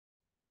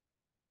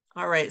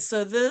All right,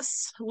 so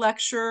this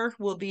lecture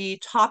will be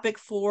topic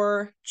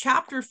 4,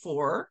 chapter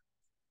 4,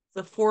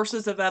 the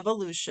forces of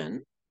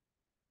evolution.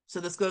 So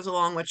this goes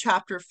along with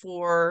chapter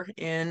 4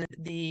 in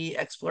the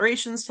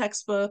explorations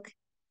textbook,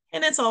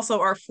 and it's also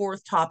our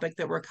 4th topic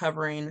that we're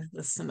covering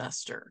this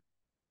semester.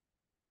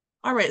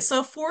 All right,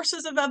 so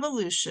forces of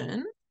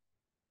evolution.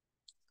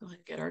 Go ahead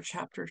and get our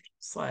chapter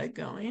slide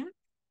going.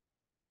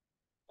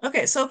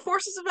 Okay, so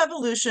forces of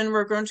evolution,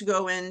 we're going to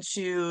go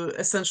into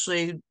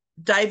essentially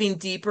diving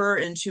deeper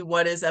into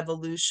what is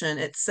evolution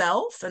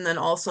itself, and then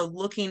also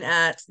looking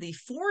at the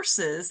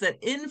forces that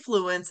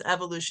influence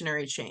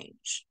evolutionary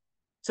change.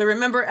 So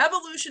remember,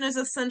 evolution is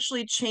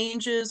essentially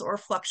changes or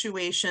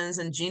fluctuations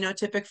in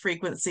genotypic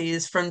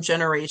frequencies from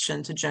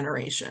generation to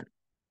generation.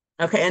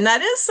 Okay, and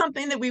that is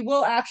something that we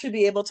will actually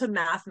be able to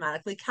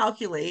mathematically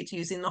calculate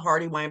using the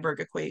Hardy-Weinberg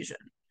equation.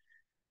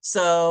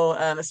 So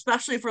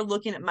especially if we're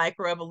looking at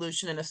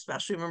microevolution, and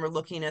especially when we're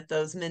looking at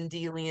those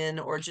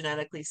Mendelian or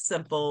genetically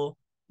simple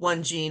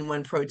one gene,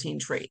 one protein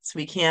traits,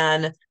 we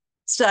can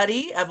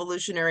study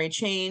evolutionary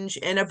change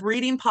in a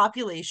breeding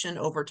population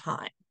over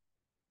time,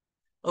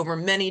 over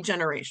many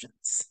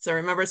generations. So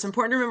remember, it's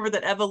important to remember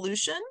that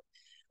evolution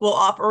will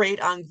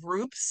operate on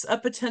groups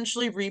of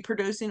potentially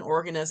reproducing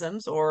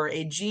organisms or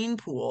a gene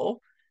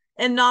pool,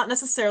 and not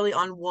necessarily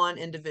on one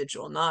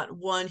individual, not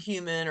one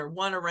human or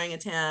one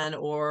orangutan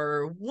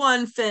or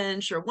one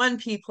finch or one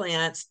pea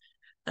plant.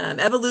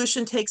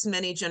 Evolution takes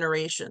many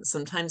generations,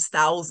 sometimes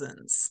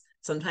thousands,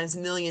 sometimes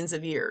millions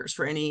of years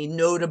for any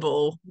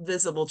notable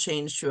visible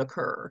change to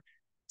occur.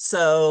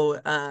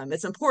 So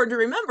it's important to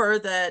remember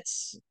that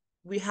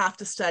we have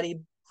to study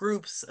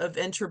groups of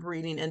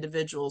interbreeding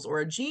individuals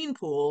or a gene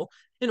pool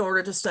in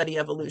order to study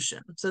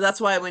evolution. So that's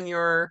why when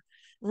you're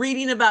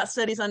reading about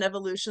studies on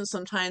evolution,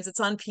 sometimes it's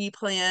on pea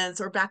plants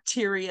or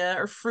bacteria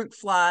or fruit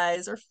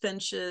flies or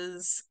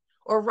finches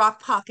or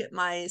rock pocket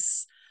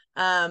mice.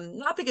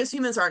 Not because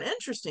humans aren't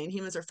interesting,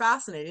 humans are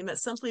fascinating, but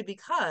simply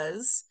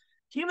because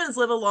humans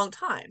live a long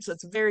time. So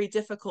it's very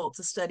difficult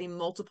to study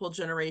multiple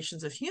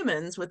generations of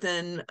humans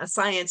within a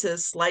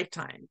scientist's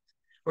lifetime,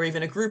 or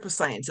even a group of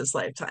scientists'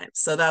 lifetimes.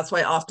 So that's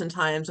why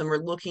oftentimes when we're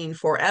looking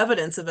for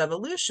evidence of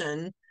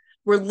evolution,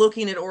 we're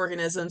looking at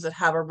organisms that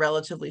have a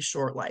relatively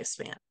short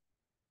lifespan.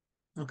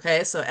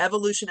 Okay, so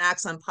evolution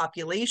acts on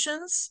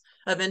populations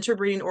of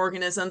interbreeding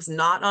organisms,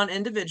 not on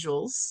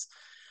individuals.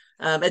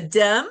 A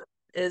dem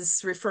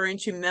is referring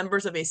to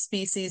members of a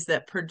species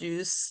that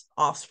produce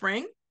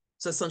offspring.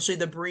 So essentially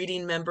the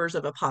breeding members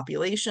of a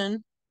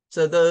population.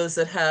 So those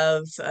that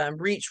have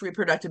reached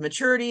reproductive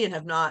maturity and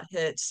have not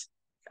hit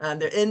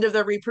the end of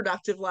their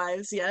reproductive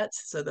lives yet.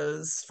 So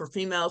those for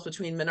females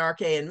between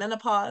menarche and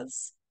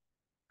menopause.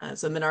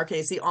 So menarche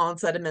is the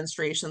onset of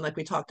menstruation, like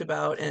we talked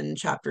about in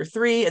chapter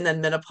 3, and then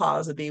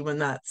menopause would be when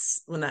that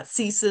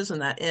ceases, when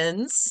that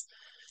ends.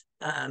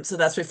 So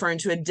that's referring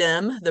to a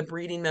dem, the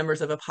breeding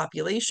members of a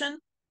population.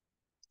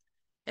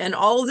 And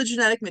all of the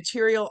genetic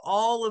material,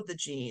 all of the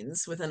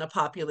genes within a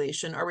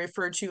population are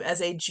referred to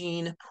as a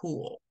gene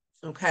pool.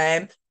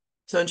 Okay.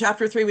 So in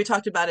chapter 3, we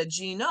talked about a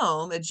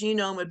genome. A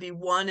genome would be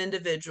one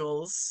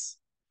individual's,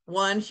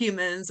 one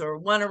human's, or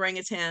one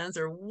orangutan's,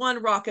 or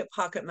one rock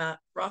pocket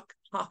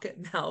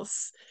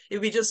mouse. It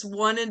would be just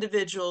one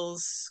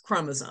individual's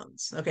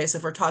chromosomes. Okay, so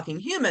if we're talking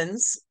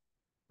humans,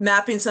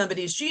 mapping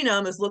somebody's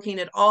genome is looking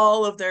at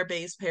all of their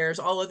base pairs,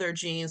 all of their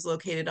genes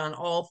located on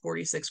all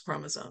 46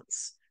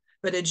 chromosomes.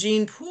 But a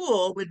gene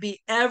pool would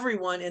be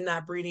everyone in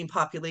that breeding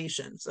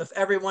population. So if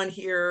everyone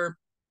here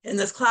in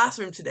this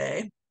classroom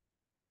today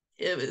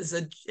is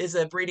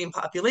a breeding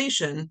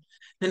population,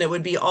 then it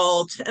would be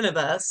all 10 of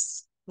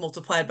us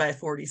multiplied by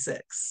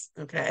 46.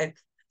 Okay.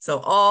 So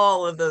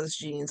all of those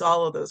genes,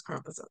 all of those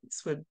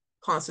chromosomes would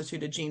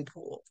constitute a gene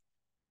pool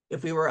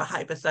if we were a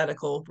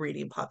hypothetical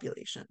breeding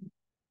population.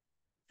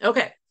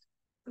 Okay.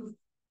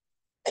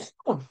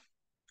 Oh,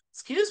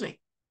 excuse me.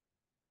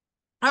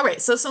 All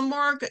right, so some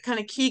more kind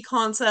of key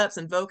concepts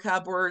and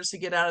vocab words to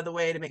get out of the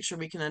way to make sure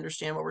we can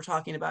understand what we're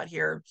talking about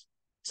here.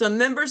 So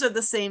members of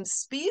the same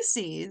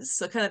species,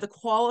 so kind of the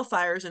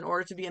qualifiers in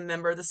order to be a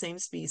member of the same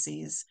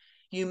species,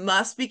 you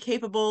must be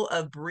capable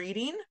of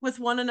breeding with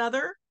one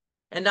another,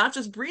 and not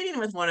just breeding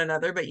with one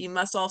another, but you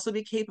must also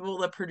be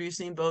capable of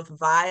producing both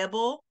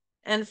viable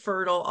and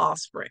fertile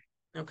offspring,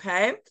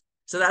 okay?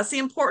 So that's the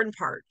important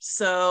part.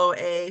 So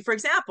for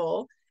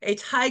example, a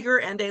tiger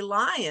and a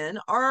lion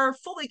are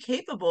fully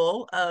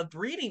capable of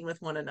breeding with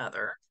one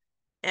another.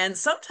 And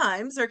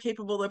sometimes they're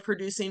capable of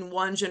producing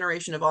one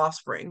generation of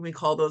offspring. We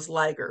call those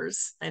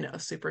ligers. I know,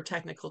 super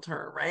technical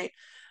term, right?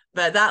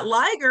 But that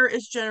liger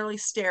is generally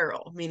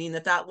sterile, meaning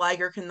that that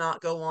liger cannot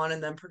go on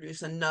and then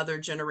produce another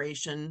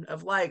generation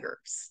of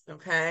ligers,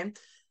 okay?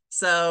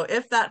 So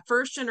if that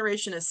first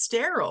generation is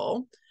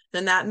sterile,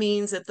 then that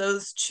means that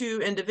those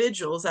two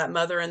individuals, that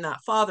mother and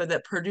that father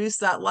that produce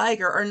that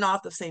liger, are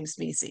not the same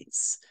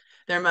species.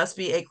 There must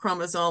be a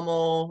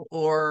chromosomal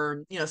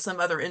or some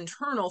other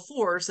internal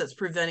force that's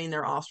preventing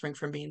their offspring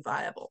from being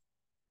viable.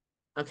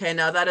 Okay,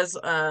 now that is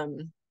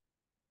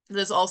That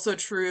is also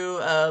true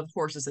of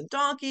horses and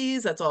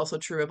donkeys. That's also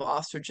true of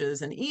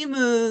ostriches and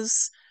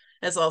emus.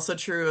 It's also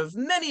true of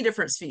many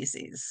different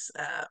species.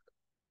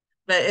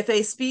 But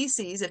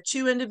if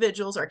two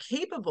individuals are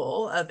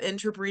capable of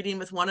interbreeding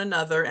with one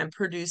another and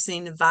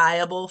producing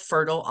viable,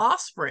 fertile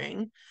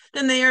offspring,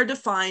 then they are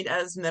defined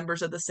as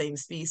members of the same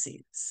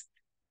species.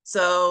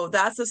 So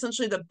that's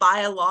essentially the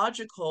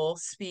biological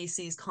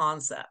species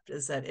concept,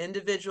 is that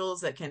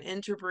individuals that can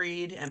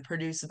interbreed and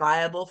produce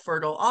viable,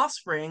 fertile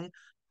offspring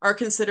are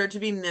considered to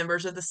be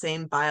members of the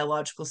same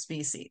biological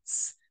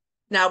species.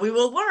 Now we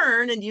will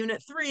learn in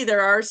Unit 3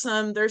 there's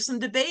some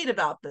debate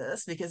about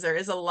this, because there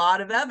is a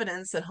lot of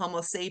evidence that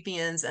Homo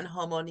sapiens and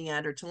Homo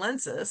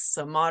neanderthalensis,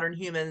 so modern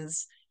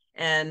humans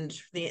and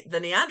the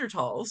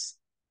Neanderthals,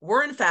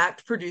 were in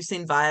fact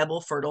producing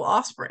viable, fertile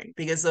offspring,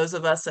 because those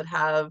of us that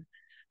have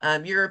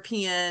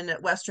European,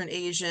 Western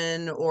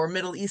Asian, or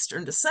Middle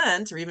Eastern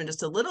descent, or even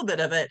just a little bit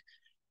of it,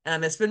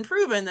 it's been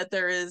proven that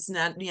there is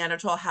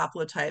Neanderthal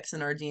haplotypes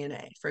in our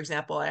DNA. For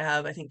example,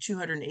 I think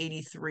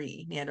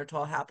 283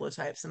 Neanderthal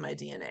haplotypes in my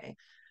DNA.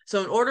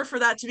 So in order for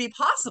that to be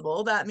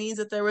possible, that means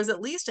that there was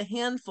at least a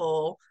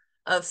handful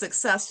of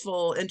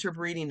successful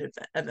interbreeding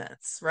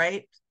events,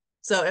 right?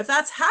 So if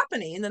that's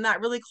happening, then that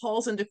really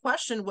calls into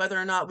question whether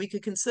or not we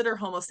could consider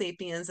Homo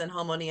sapiens and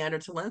Homo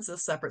neanderthalensis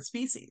separate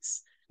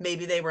species.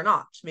 Maybe they were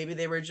not. Maybe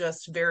they were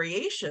just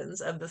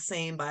variations of the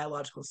same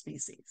biological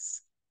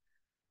species.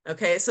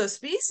 Okay, so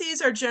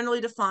species are generally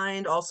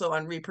defined also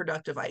on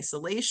reproductive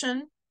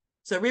isolation.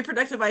 So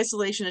reproductive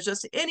isolation is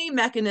just any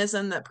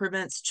mechanism that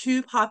prevents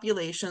two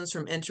populations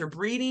from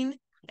interbreeding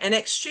and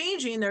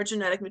exchanging their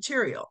genetic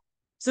material.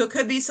 So it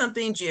could be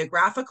something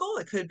geographical,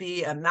 it could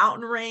be a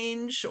mountain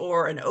range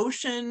or an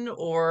ocean,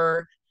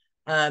 or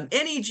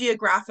any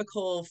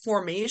geographical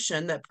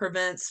formation that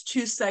prevents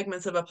two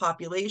segments of a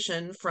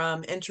population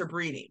from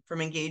interbreeding,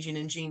 from engaging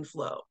in gene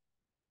flow.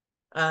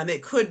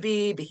 It could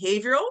be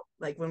behavioral,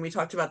 like when we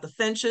talked about the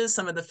finches.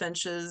 Some of the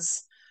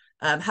finches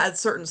had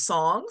certain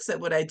songs that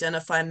would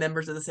identify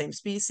members of the same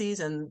species,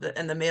 and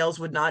the males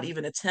would not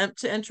even attempt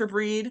to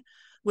interbreed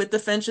with the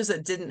finches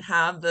that didn't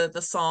have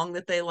the song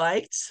that they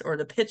liked, or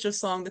the pitch of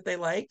song that they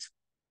liked.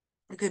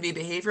 It could be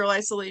behavioral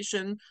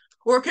isolation,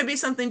 or it could be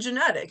something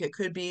genetic. It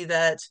could be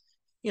that,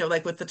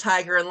 like with the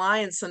tiger and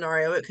lion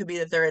scenario, it could be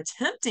that they're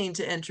attempting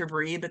to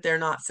interbreed, but they're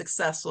not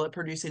successful at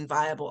producing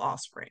viable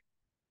offspring.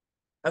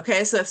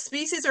 Okay, so if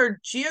species are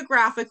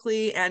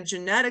geographically and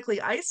genetically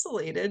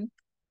isolated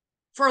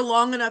for a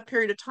long enough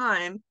period of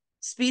time,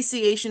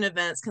 speciation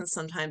events can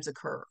sometimes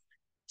occur.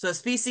 So a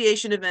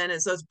speciation event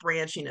is those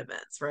branching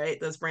events, right?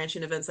 Those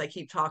branching events I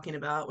keep talking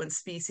about, when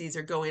species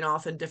are going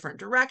off in different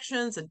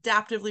directions,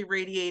 adaptively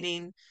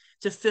radiating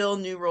to fill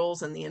new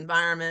roles in the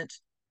environment.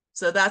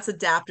 So that's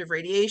adaptive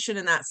radiation,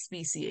 and that's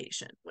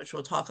speciation, which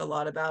we'll talk a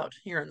lot about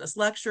here in this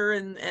lecture,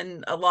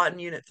 and a lot in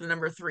unit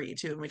number 3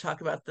 too, when we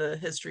talk about the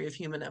history of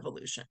human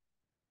evolution.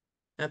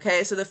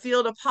 Okay, so the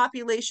field of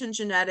population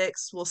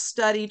genetics will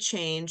study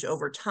change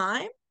over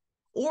time,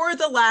 or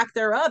the lack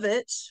thereof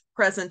it,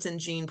 present in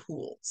gene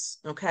pools.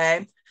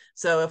 Okay,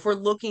 so if we're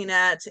looking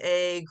at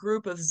a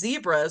group of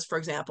zebras, for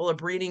example, a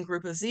breeding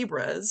group of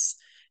zebras,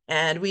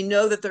 and we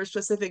know that there's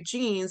specific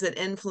genes that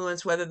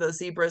influence whether those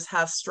zebras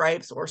have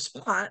stripes or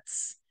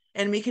spots,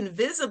 and we can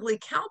visibly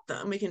count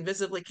them. We can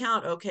visibly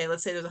count, okay,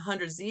 let's say there's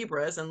 100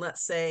 zebras, and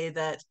let's say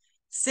that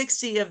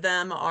 60 of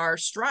them are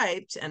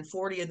striped and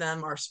 40 of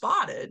them are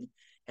spotted,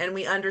 and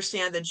we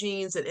understand the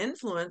genes that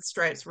influence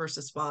stripes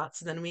versus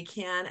spots, then we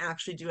can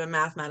actually do a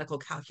mathematical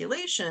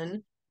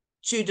calculation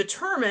to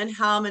determine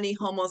how many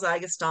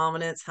homozygous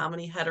dominants, how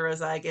many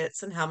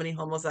heterozygotes, and how many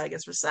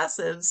homozygous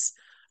recessives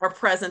are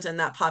present in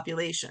that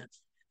population.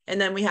 And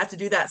then we have to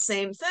do that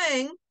same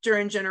thing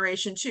during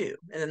generation 2,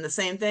 and then the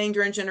same thing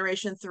during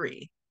generation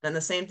 3, then the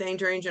same thing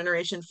during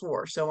generation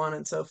 4, so on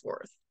and so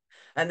forth.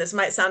 And this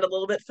might sound a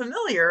little bit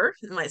familiar.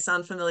 It might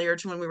sound familiar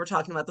to when we were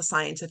talking about the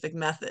scientific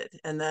method,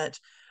 and that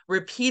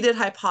repeated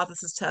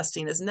hypothesis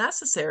testing is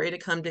necessary to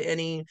come to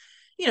any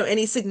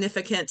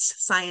significant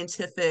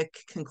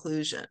scientific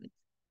conclusion.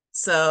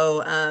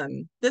 So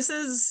this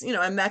is,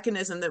 a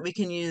mechanism that we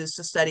can use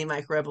to study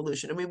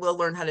microevolution, and we will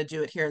learn how to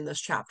do it here in this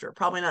chapter.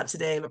 Probably not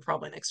today, but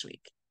probably next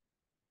week.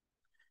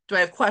 Do I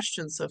have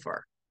questions so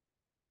far?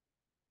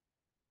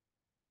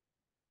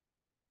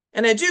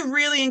 And I do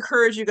really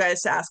encourage you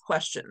guys to ask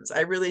questions.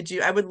 I really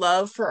do. I would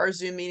love for our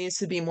Zoom meetings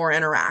to be more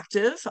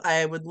interactive.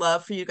 I would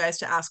love for you guys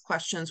to ask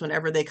questions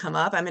whenever they come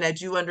up. I mean, I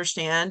do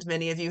understand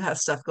many of you have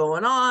stuff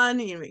going on.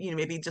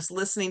 Maybe just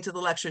listening to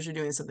the lectures, you're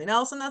doing something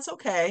else, and that's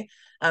okay,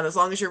 as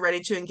long as you're ready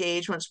to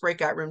engage once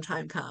breakout room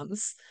time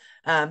comes.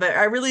 But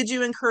I really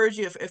do encourage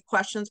you, if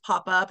questions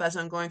pop up as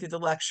I'm going through the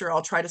lecture,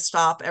 I'll try to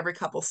stop every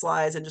couple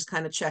slides and just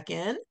kind of check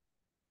in.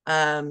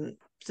 So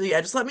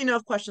yeah, just let me know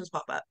if questions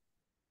pop up.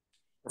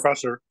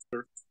 Professor,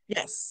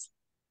 Yes.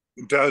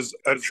 does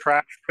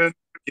attraction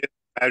get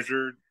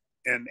measured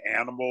in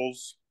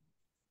animals,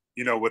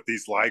 with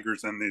these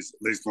ligers and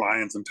these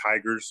lions and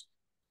tigers?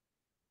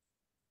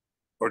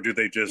 Or do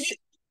they just,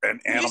 an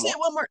Can you say animal? it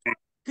one more?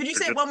 Could you They're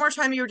say it just one more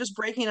time? You were just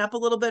breaking up a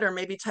little bit, or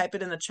maybe type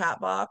it in the chat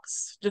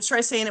box. Just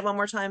try saying it one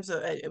more time. So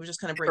it was just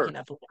kind of sure. breaking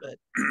up a little bit.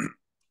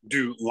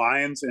 Do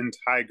lions and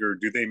tiger,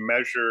 do they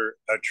measure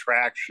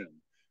attraction,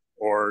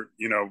 or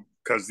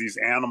because these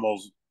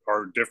animals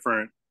are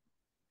different,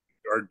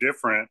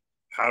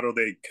 how do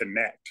they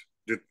connect?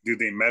 Do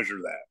they measure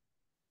that?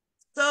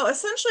 So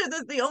essentially,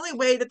 the only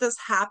way that this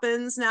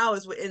happens now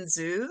is in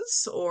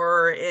zoos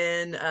or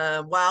in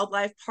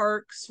wildlife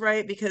parks,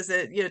 right? Because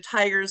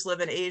tigers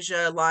live in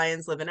Asia,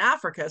 lions live in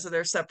Africa, so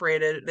they're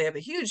separated. They have a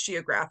huge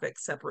geographic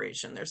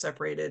separation. They're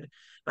separated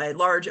by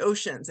large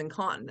oceans and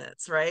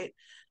continents, right?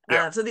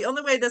 Yeah. So the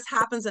only way this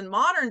happens in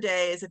modern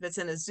day is if it's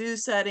in a zoo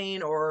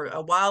setting or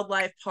a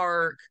wildlife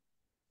park,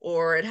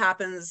 or it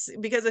happens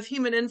because of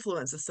human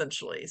influence,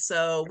 essentially.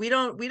 So we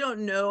don't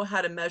know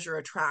how to measure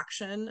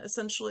attraction,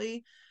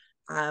 essentially.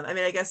 I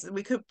mean, I guess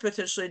we could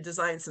potentially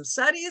design some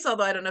studies,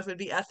 although I don't know if it would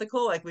be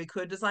ethical. Like we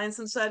could design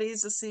some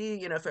studies to see,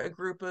 if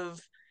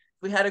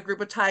we had a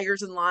group of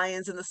tigers and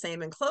lions in the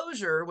same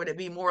enclosure, would it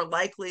be more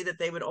likely that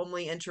they would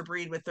only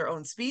interbreed with their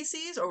own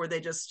species, or would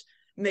they just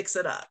mix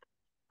it up?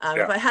 If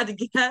Yeah. I had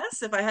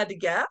to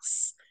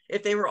guess,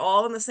 if they were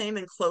all in the same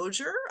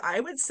enclosure, I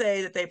would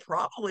say that they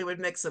probably would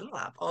mix it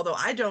up. Although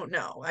I don't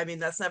know. I mean,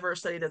 that's never a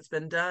study that's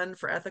been done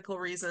for ethical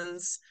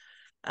reasons.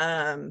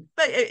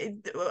 But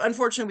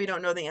unfortunately, we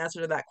don't know the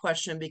answer to that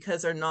question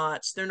because they're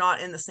not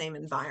in the same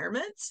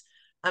environment.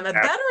 A That,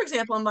 better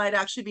example might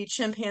actually be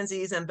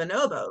chimpanzees and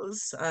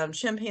bonobos.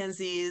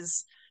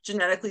 Chimpanzees,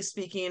 genetically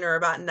speaking, are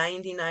about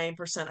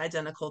 99%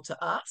 identical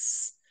to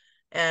us,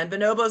 and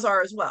bonobos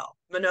are as well.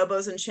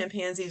 Bonobos and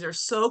chimpanzees are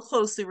so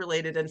closely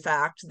related, in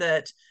fact,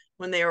 that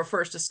when they were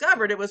first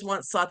discovered, it was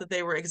once thought that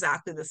they were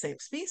exactly the same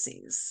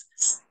species.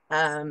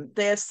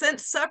 They have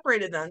since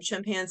separated them.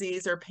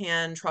 Chimpanzees are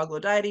pan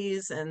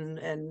troglodytes,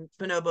 and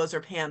bonobos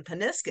are pan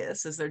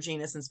paniscus, is their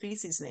genus and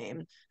species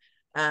name.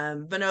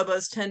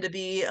 Bonobos tend to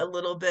be a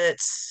little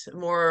bit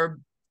more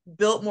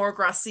built, more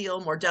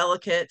gracile, more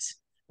delicate,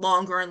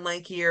 longer and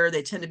lankier.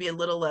 They tend to be a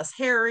little less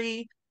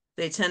hairy.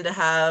 They tend to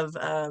have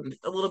a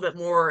little bit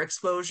more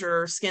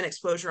exposure, skin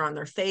exposure on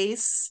their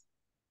face.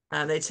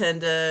 They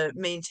tend to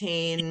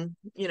maintain,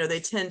 they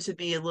tend to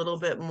be a little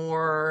bit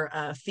more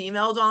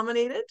female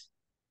dominated.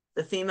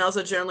 The females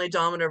are generally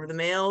dominant over the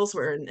males,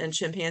 where in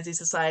chimpanzee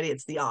society,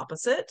 it's the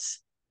opposite.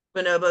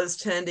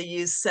 Bonobos tend to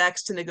use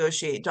sex to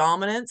negotiate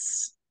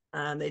dominance.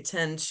 They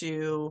tend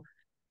to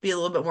be a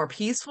little bit more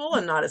peaceful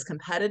and not as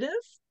competitive.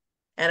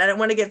 And I don't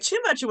want to give too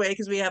much away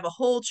because we have a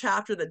whole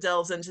chapter that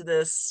delves into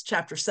this,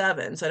 chapter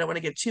 7. So I don't want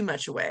to give too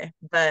much away.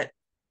 But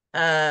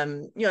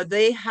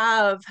they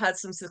have had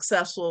some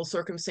successful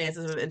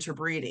circumstances of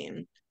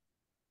interbreeding.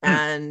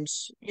 And,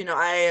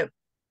 I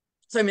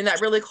so, I mean,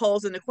 that really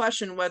calls into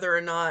question whether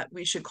or not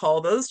we should call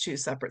those two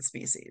separate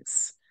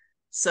species.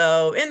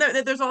 So, and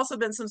there's also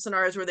been some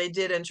scenarios where they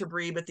did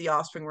interbreed, but the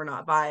offspring were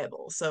not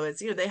viable. So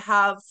it's, they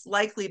have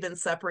likely been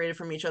separated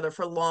from each other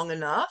for long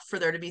enough for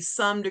there to be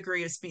some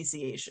degree of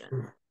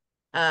speciation.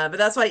 But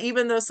that's why,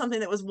 even though something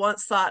that was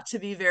once thought to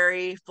be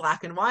very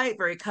black and white,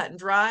 very cut and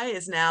dry,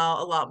 is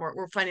now a lot more,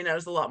 we're finding out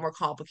is a lot more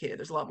complicated.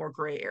 There's a lot more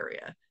gray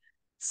area.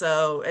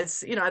 So it's,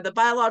 the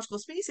biological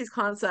species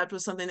concept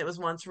was something that was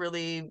once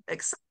really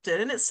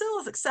accepted, and it still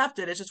is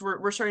accepted. It's just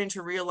we're starting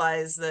to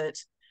realize that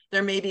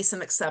there may be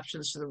some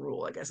exceptions to the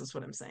rule, I guess is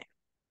what I'm saying.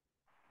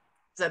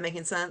 Is that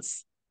making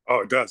sense?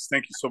 oh, it does.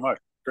 Thank you so much.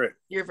 Great.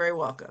 You're very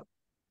welcome.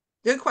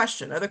 Good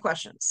question. Other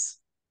questions?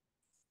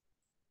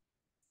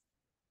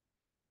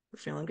 We're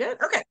feeling good.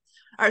 Okay.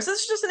 All right. So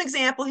this is just an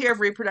example here of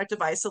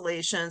reproductive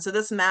isolation. So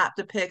this map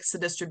depicts the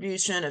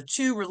distribution of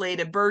two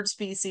related bird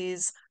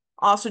species.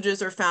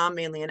 Ostriches are found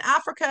mainly in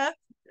Africa,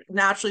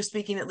 naturally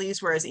speaking, at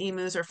least, whereas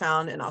emus are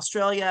found in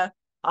Australia,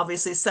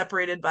 obviously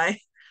separated by,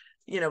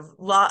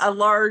 a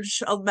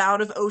large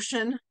amount of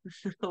ocean,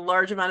 a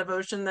large amount of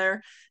ocean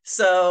there.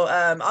 So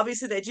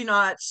obviously they do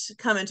not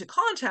come into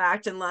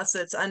contact unless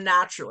it's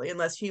unnaturally,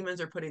 unless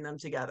humans are putting them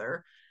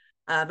together.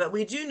 But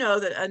we do know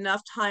that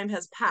enough time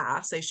has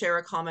passed, they share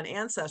a common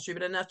ancestry,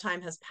 but enough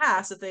time has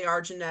passed that they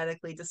are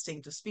genetically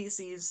distinctive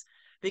species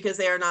because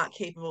they are not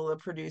capable of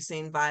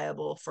producing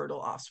viable,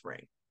 fertile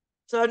offspring.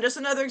 So just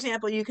another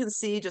example, you can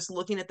see, just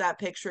looking at that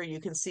picture,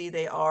 you can see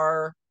they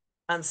are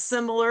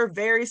similar,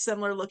 very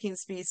similar looking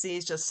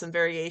species, just some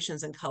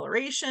variations in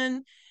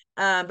coloration.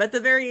 But the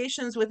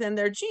variations within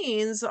their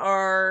genes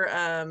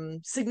are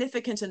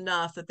significant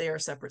enough that they are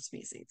separate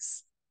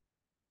species.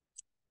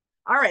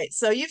 All right,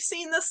 so you've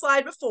seen this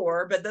slide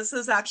before, but this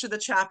is actually the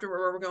chapter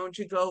where we're going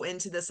to go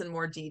into this in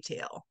more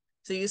detail.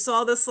 So you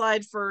saw this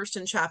slide first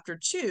in chapter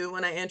 2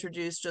 when I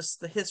introduced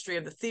just the history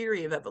of the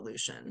theory of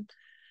evolution.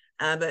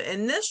 But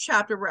in this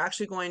chapter, we're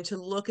actually going to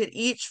look at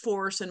each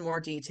force in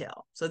more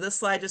detail. So this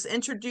slide just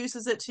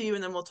introduces it to you,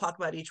 and then we'll talk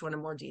about each one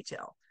in more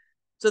detail.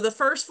 So the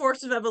first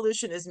force of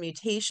evolution is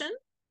mutation.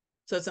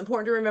 So it's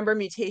important to remember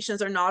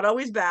mutations are not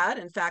always bad.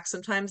 In fact,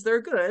 sometimes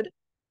they're good.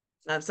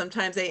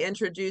 Sometimes they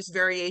introduce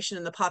variation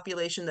in the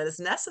population that is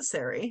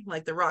necessary,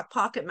 like the rock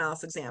pocket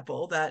mouse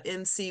example. That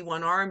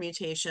MC1R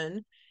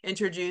mutation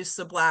introduced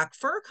the black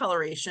fur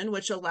coloration,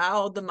 which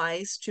allowed the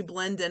mice to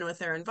blend in with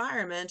their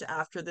environment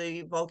after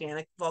the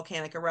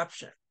volcanic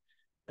eruption.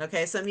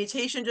 Okay, so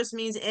mutation just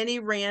means any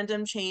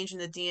random change in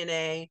the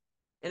DNA,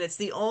 and it's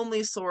the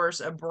only source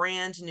of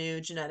brand new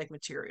genetic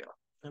material.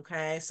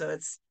 Okay, so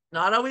it's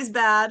not always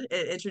bad.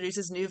 It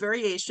introduces new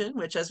variation,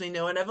 which, as we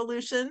know in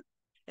evolution,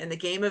 in the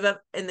game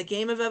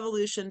of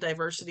evolution,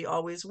 diversity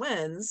always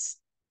wins.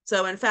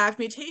 So, in fact,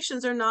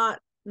 mutations are not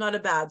a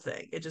bad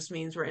thing. It just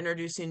means we're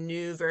introducing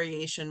new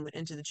variation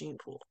into the gene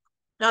pool.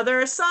 Now,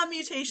 there are some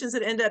mutations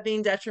that end up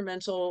being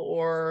detrimental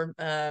or,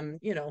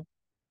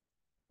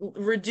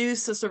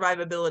 reduce the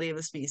survivability of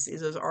a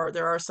species.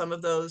 There are some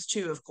of those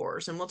too, of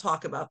course, and we'll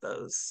talk about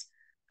those.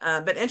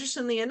 But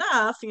interestingly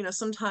enough,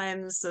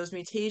 sometimes those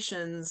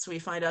mutations, we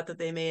find out that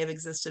they may have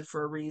existed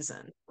for a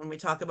reason. When we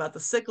talk about the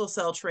sickle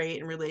cell trait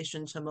in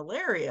relation to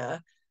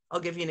malaria, I'll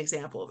give you an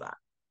example of that.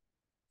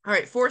 All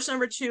right, force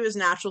number 2 is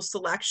natural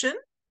selection.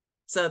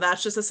 So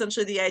that's just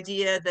essentially the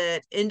idea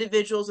that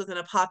individuals within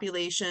a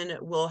population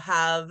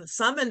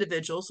some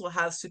individuals will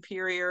have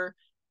superior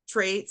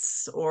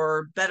traits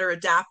or better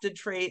adapted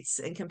traits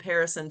in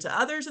comparison to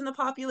others in the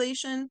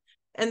population,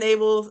 and they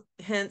will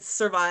hence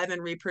survive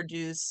and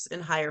reproduce in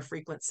higher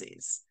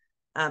frequencies.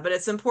 But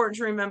it's important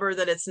to remember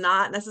that it's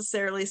not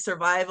necessarily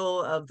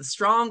survival of the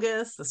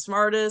strongest, the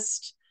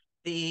smartest,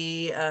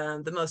 the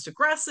most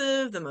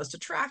aggressive, the most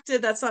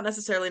attractive. That's not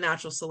necessarily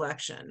natural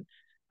selection.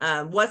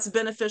 What's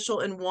beneficial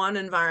in one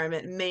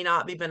environment may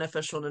not be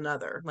beneficial in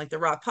another. Like the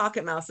rock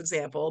pocket mouse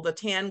example, the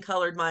tan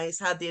colored mice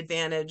had the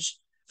advantage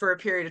for a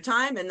period of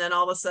time, and then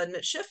all of a sudden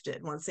it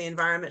shifted. Once the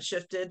environment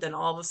shifted, then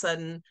all of a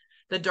sudden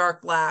the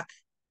dark black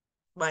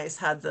mice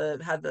had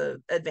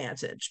the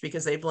advantage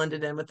because they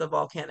blended in with the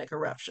volcanic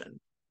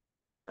eruption.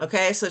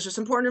 Okay, so it's just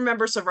important to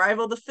remember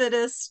survival of the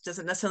fittest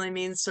doesn't necessarily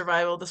mean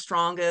survival of the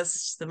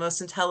strongest, the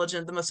most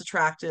intelligent, the most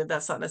attractive.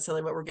 That's not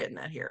necessarily what we're getting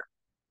at here.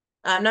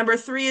 Number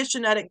 3 is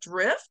genetic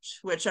drift,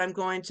 which I'm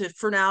going to,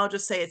 for now,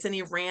 just say it's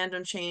any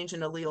random change in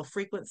allele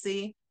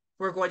frequency.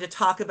 We're going to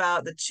talk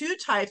about the 2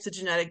 types of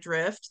genetic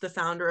drift, the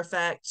founder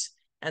effect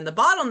and the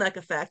bottleneck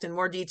effect in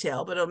more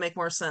detail, but it'll make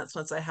more sense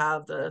once I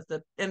have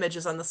the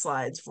images on the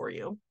slides for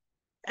you.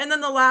 And then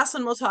the last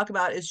one we'll talk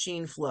about is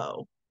gene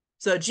flow.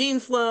 So gene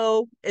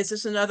flow is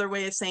just another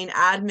way of saying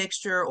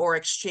admixture or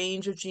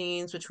exchange of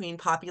genes between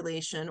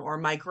population or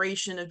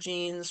migration of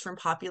genes from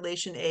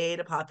population A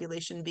to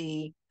population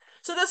B.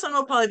 So this one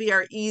will probably be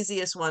our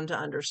easiest one to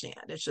understand.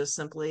 It's just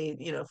simply,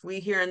 if we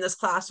here in this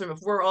classroom, if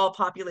we're all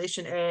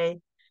population A,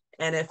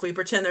 and if we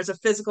pretend there's a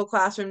physical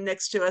classroom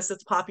next to us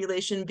that's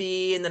population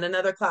B, and then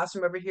another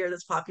classroom over here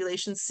that's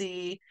population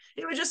C,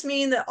 it would just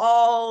mean that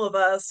all of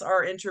us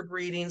are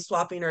interbreeding,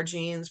 swapping our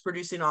genes,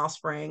 producing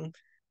offspring.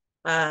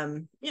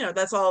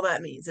 That's all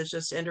that means. It's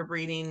just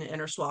interbreeding,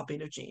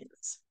 interswapping of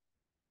genes.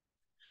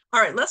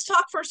 All right, let's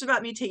talk first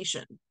about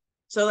mutation.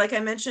 So like I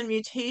mentioned,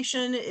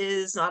 mutation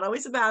is not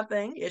always a bad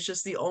thing. It's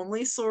just the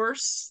only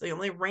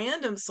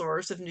random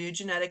source of new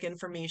genetic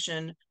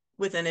information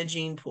within a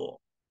gene pool.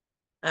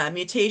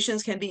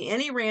 Mutations can be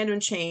any random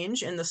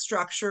change in the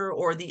structure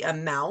or the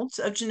amount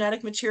of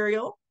genetic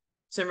material.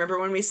 So remember,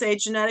 when we say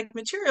genetic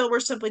material, we're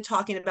simply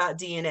talking about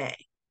DNA.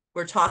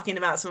 We're talking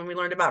about, so when we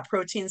learned about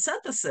protein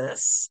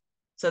synthesis,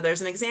 so there's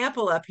an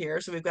example up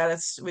here. So we've got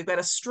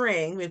a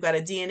string, we've got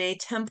a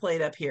DNA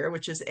template up here,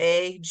 which is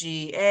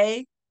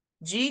AGA,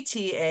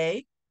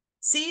 GTA,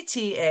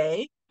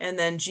 CTA, and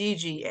then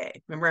GGA.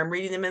 Remember, I'm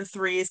reading them in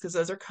threes because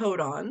those are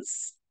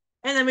codons.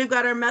 And then we've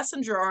got our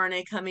messenger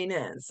RNA coming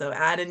in. So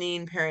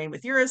adenine pairing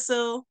with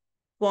uracil,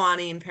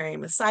 guanine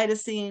pairing with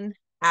cytosine,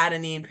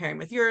 adenine pairing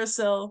with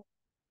uracil,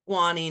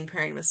 guanine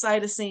pairing with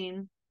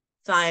cytosine,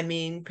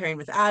 thymine pairing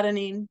with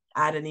adenine,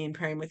 adenine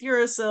pairing with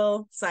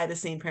uracil,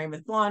 cytosine pairing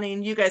with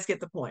guanine. You guys get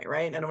the point,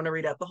 right? I don't want to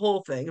read out the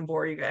whole thing and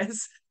bore you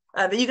guys.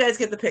 But you guys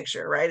get the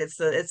picture, right? It's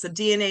a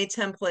DNA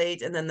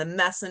template and then the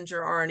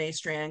messenger RNA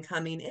strand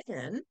coming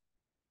in.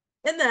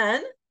 And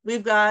then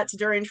we've got,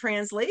 during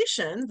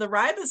translation, the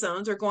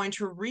ribosomes are going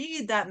to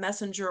read that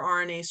messenger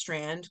RNA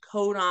strand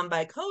codon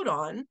by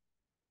codon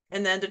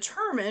and then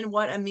determine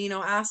what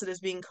amino acid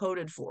is being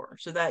coded for.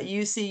 So that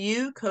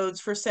UCU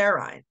codes for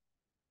serine.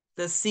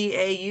 The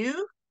CAU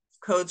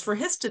codes for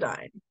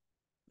histidine.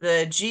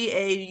 The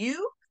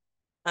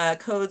GAU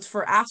codes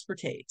for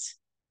aspartate.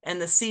 And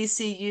the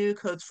CCU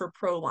codes for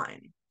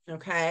proline.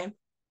 Okay?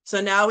 So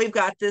now we've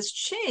got this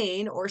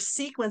chain or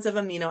sequence of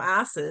amino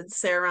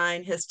acids,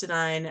 serine,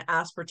 histidine,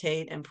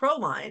 aspartate, and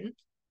proline.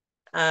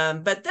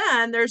 But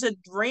then there's a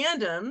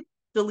random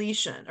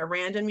deletion, a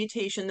random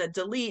mutation that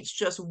deletes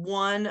just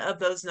one of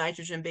those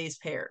nitrogen base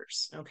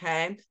pairs,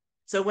 okay?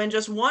 So when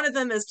just one of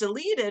them is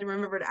deleted,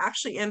 remember, it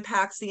actually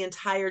impacts the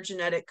entire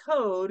genetic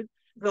code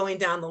going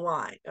down the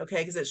line, okay?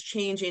 Because it's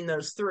changing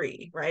those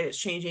 3, right? It's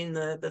changing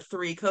the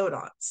 3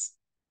 codons.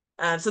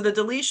 So the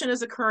deletion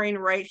is occurring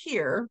right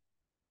here.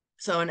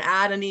 So an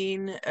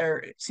adenine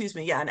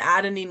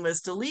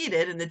was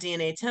deleted in the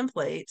DNA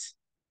template.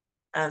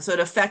 So it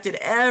affected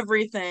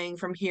everything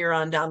from here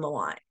on down the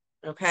line.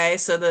 Okay,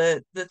 so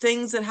the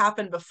things that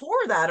happened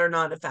before that are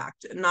not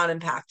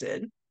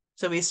impacted.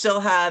 So we still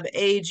have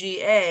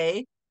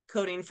AGA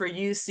coding for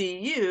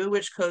UCU,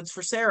 which codes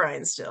for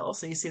serine still.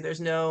 So you see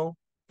there's no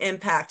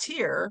impact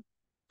here,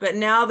 but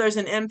now there's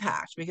an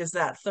impact because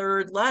that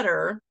third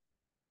letter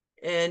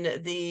in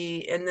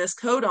this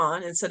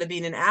codon, instead of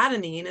being an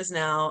adenine, is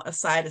now a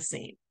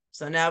cytosine.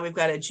 So now we've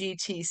got a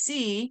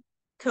GTC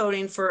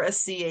coding for a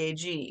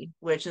CAG,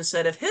 which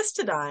instead of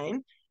histidine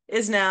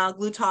is now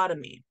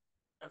glutathamine.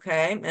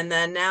 Okay, and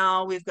then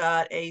now we've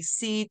got a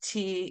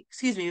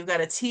we've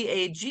got a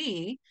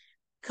TAG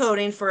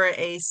coding for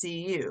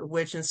ACU,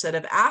 which instead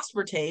of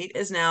aspartate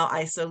is now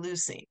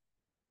isoleucine.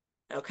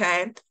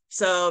 Okay,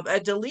 so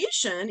a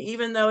deletion,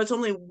 even though it's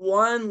only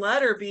one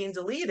letter being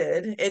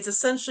deleted, it's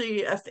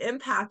essentially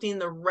impacting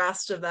the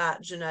rest of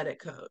that genetic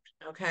code.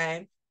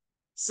 Okay,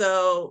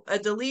 so a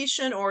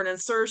deletion or an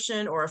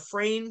insertion or a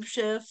frame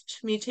shift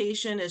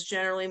mutation is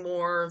generally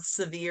more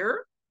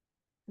severe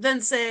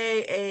than,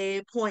 say,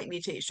 a point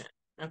mutation.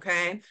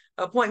 Okay,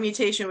 a point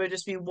mutation would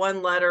just be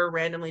one letter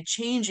randomly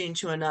changing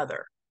to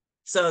another.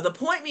 So the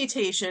point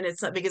mutation,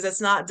 it's not because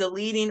it's not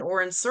deleting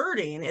or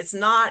inserting, it's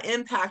not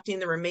impacting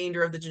the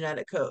remainder of the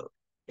genetic code.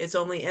 It's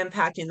only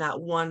impacting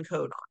that one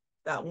codon,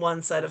 that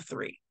one set of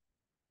three.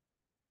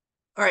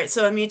 All right,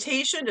 so a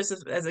mutation,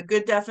 just as a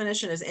good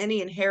definition, is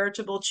any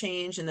inheritable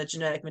change in the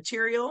genetic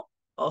material,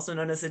 also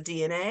known as the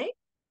DNA,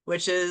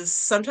 which is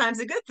sometimes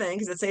a good thing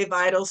because it's a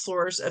vital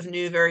source of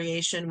new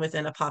variation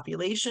within a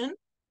population.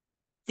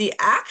 The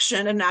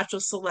action of natural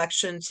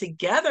selection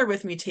together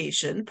with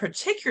mutation,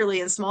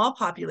 particularly in small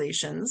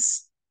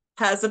populations,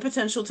 has the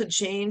potential to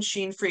change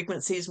gene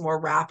frequencies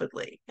more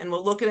rapidly. And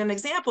we'll look at an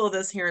example of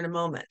this here in a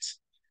moment.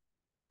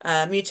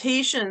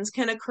 Mutations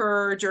can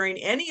occur during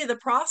any of the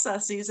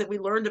processes that we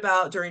learned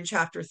about during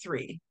chapter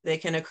 3. They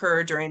can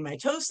occur during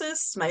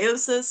mitosis,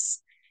 meiosis,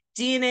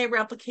 DNA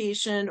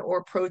replication,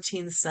 or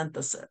protein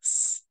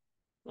synthesis.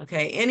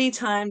 Okay,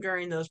 anytime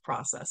during those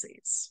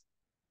processes.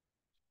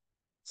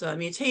 So a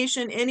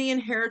mutation, any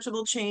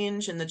inheritable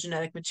change in the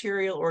genetic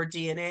material or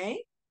DNA,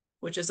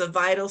 which is a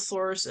vital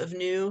source of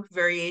new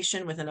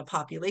variation within a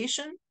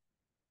population.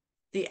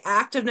 The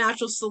act of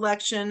natural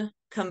selection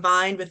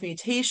combined with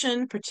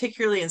mutation,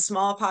 particularly in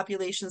small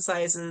population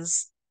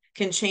sizes,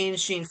 can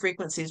change gene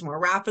frequencies more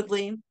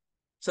rapidly.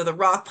 So the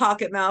rock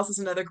pocket mouse is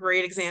another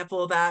great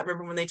example of that.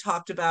 Remember when they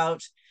talked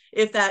about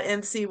if that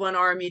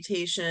MC1R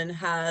mutation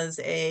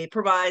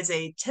provides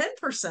a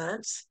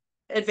 10%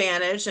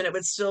 advantage, and it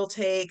would still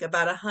take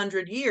about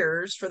 100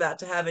 years for that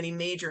to have any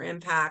major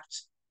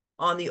impact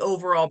on the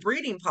overall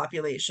breeding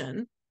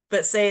population.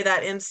 But say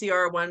that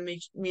MCR1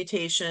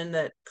 mutation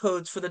that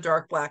codes for the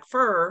dark black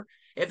fur,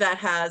 if that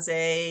has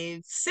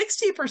a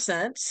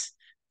 60%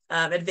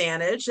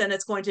 advantage, then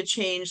it's going to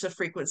change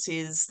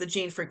the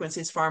gene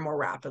frequencies far more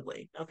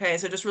rapidly. Okay,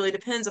 so it just really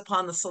depends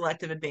upon the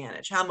selective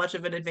advantage. How much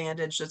of an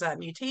advantage does that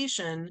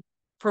mutation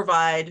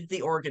provide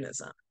the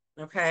organism?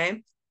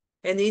 Okay,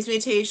 and these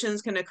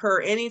mutations can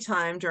occur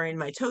anytime during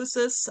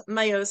mitosis,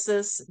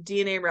 meiosis,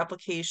 DNA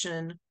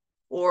replication,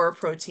 or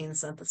protein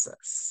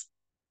synthesis.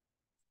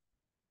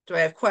 Do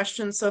I have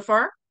questions so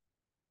far?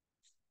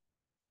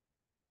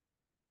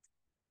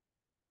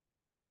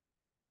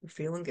 I'm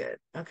feeling good.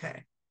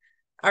 Okay.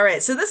 All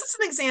right, so this is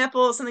an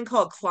example of something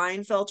called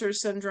Klinefelter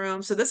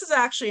syndrome. So this is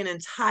actually an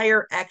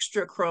entire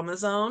extra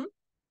chromosome.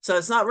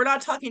 So we're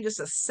not talking just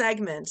a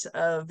segment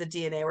of the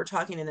DNA, we're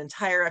talking an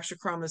entire extra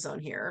chromosome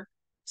here.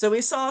 So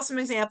we saw some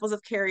examples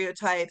of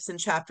karyotypes in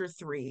chapter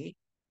 3,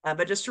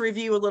 but just to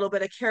review a little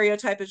bit, a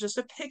karyotype is just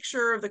a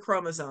picture of the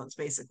chromosomes,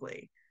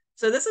 basically.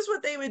 So this is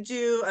what they would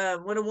do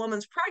when a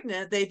woman's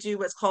pregnant. They do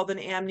what's called an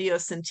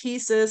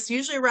amniocentesis,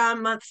 usually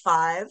around month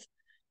 5.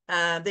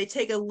 They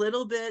take a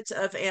little bit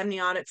of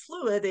amniotic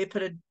fluid. They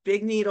put a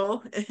big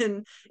needle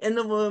in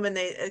the womb and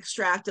they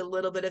extract a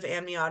little bit of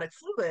amniotic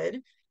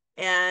fluid.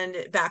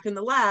 And back in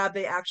the lab,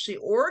 they actually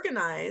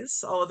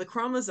organize all of the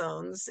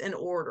chromosomes in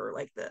order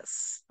like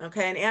this.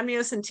 Okay, and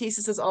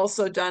amniocentesis is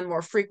also done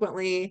more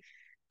frequently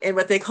in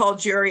what they call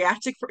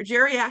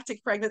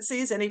geriatric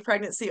pregnancies. Any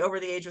pregnancy over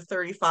the age of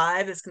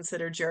 35 is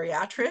considered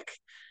geriatric.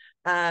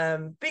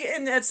 And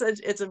it's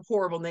a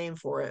horrible name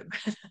for it,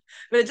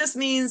 but it just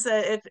means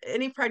that if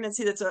any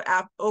pregnancy that's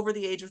over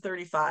the age of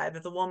 35,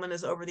 if the woman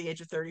is over the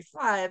age of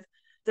 35,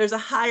 there's a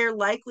higher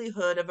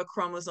likelihood of a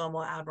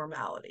chromosomal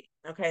abnormality.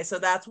 Okay, so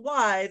that's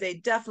why they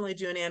definitely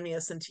do an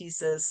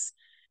amniocentesis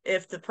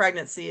if the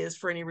pregnancy is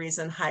for any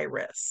reason high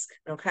risk.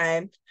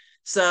 Okay,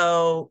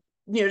 so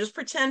just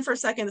pretend for a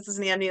second this is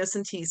an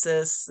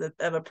amniocentesis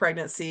of a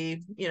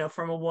pregnancy,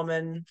 from a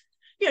woman.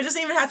 It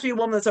doesn't even have to be a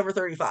woman that's over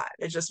 35.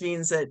 It just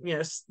means that,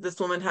 this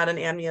woman had an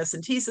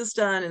amniocentesis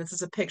done, and this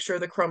is a picture of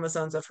the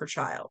chromosomes of her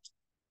child.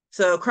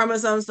 So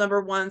chromosomes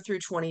number 1 through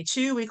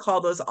 22, we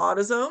call those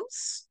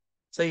autosomes.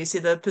 So you see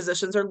the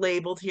positions are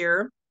labeled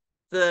here.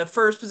 The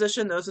first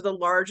position, those are the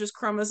largest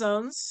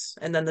chromosomes.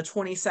 And then the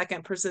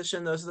 22nd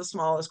position, those are the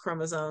smallest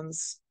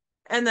chromosomes.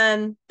 And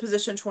then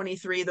position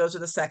 23, those are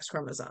the sex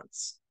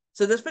chromosomes.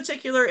 So this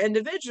particular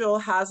individual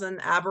has an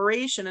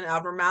aberration, an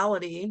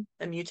abnormality,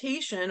 a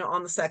mutation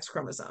on the sex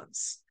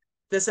chromosomes.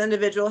 This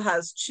individual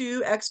has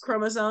 2 X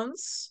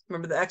chromosomes.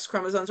 Remember, the X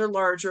chromosomes are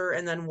larger,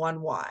 and then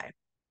 1 Y.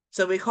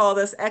 So we call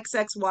this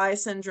XXY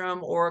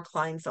syndrome or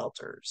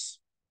Klinefelter's.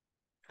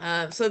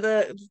 So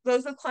those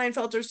with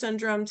Klinefelter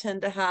syndrome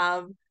tend to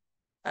have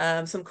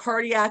some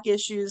cardiac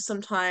issues.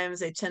 Sometimes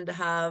they tend to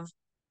have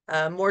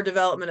more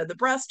development of the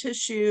breast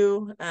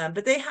tissue,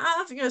 but they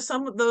have,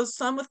 some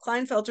with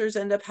Klinefelters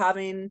end up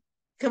having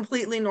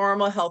completely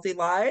normal, healthy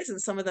lives, and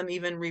some of them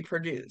even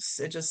reproduce.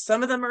 It just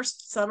some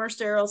are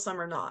sterile,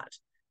 some are not.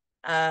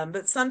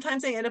 But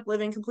sometimes they end up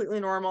living completely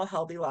normal,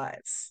 healthy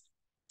lives.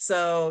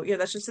 So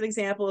that's just an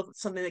example of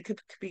something that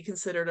could be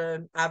considered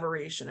an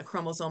aberration, a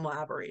chromosomal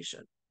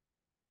aberration.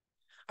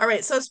 All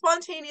right, so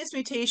spontaneous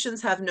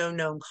mutations have no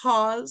known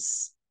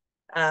cause.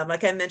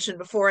 Like I mentioned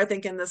before, I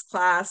think in this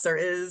class, there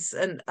is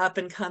an up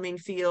and coming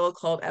field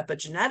called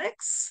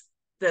epigenetics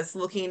that's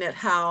looking at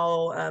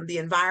how the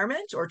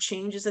environment or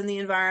changes in the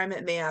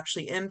environment may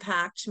actually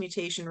impact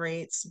mutation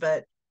rates.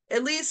 But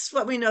at least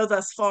what we know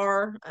thus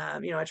far,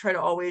 I try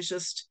to always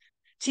just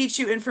teach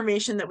you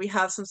information that we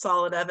have some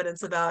solid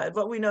evidence about.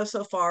 What we know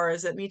so far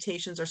is that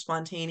mutations are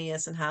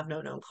spontaneous and have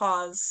no known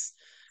cause.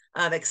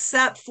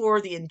 Except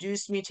for the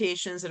induced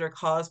mutations that are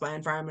caused by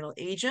environmental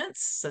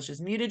agents, such as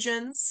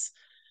mutagens.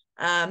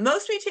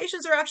 Most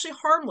mutations are actually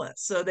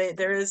harmless. So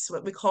there is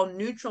what we call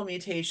neutral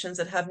mutations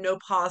that have no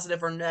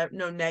positive or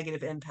no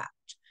negative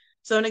impact.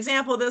 So an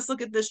example of this,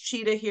 look at this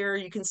cheetah here.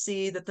 You can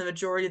see that the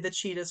majority of the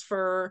cheetah's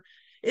fur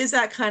is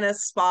that kind of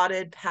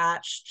spotted,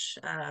 patched,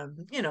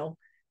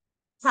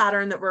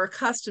 pattern that we're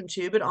accustomed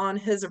to, but on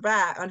his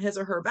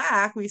or her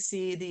back, we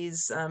see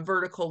these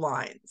vertical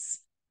lines.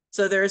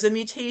 So there's a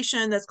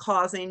mutation that's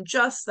causing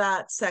just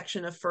that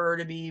section of fur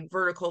to be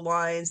vertical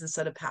lines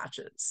instead of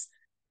patches.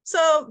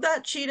 So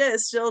that cheetah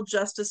is still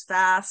just as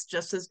fast,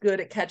 just as good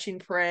at catching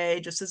prey,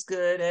 just as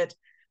good at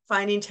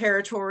finding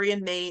territory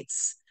and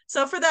mates.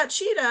 So for that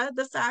cheetah,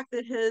 the fact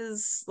that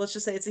let's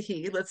just say it's a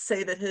he, let's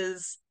say that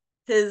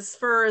his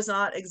fur is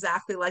not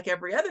exactly like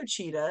every other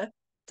cheetah,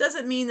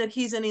 doesn't mean that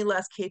he's any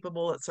less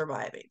capable at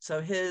surviving.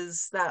 So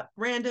that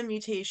random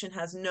mutation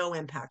has no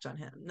impact on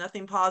him.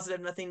 Nothing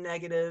positive, nothing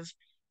negative.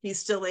 He's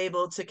still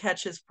able to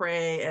catch his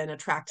prey and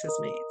attract his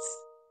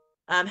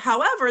mates.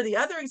 However, the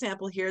other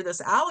example here, this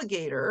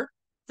alligator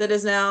that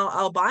is now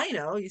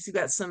albino, you see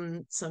got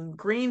some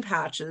green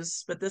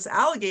patches, but this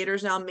alligator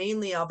is now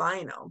mainly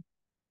albino.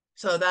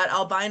 So that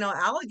albino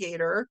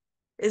alligator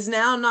is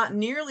now not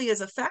nearly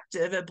as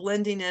effective at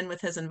blending in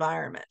with his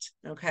environment.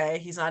 Okay,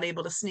 he's not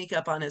able to sneak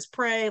up on his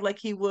prey like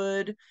he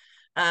would.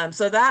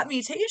 So that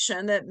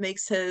mutation that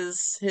makes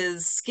his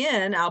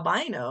skin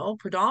albino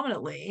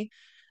predominantly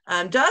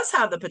does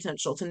have the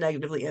potential to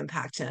negatively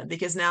impact him,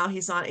 because now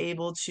he's not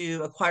able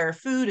to acquire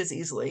food as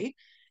easily.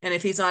 And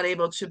if he's not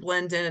able to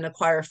blend in and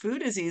acquire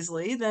food as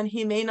easily, then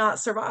he may not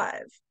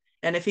survive.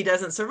 And if he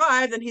doesn't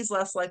survive, then he's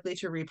less likely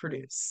to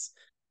reproduce.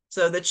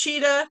 So the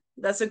cheetah,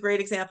 that's a great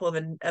example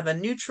of a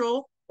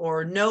neutral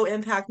or no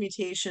impact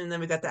mutation.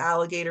 Then we've got the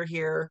alligator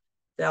here,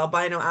 the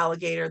albino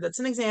alligator. That's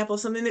an example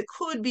of something that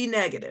could be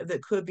negative,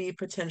 that could be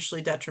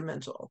potentially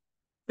detrimental.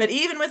 But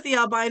even with the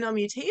albino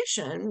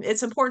mutation,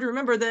 it's important to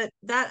remember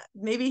that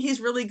maybe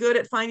he's really good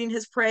at finding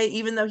his prey,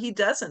 even though he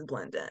doesn't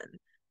blend in.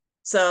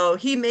 So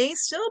he may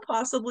still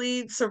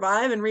possibly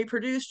survive and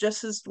reproduce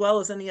just as well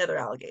as any other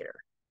alligator.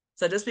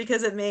 So just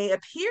because it may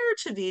appear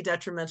to be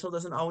detrimental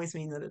doesn't always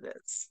mean that it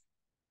is.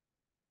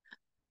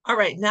 All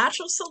right,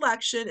 natural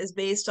selection is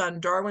based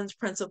on Darwin's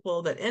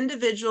principle that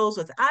individuals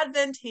with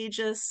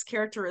advantageous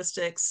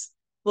characteristics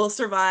will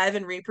survive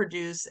and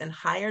reproduce in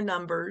higher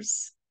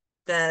numbers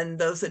than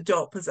those that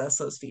don't possess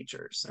those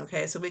features.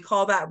 Okay, so we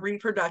call that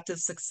reproductive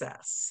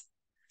success.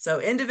 So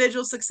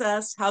individual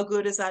success, how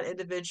good is that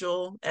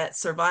individual at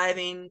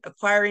surviving,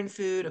 acquiring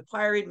food,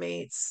 acquiring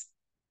mates?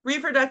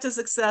 Reproductive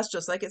success,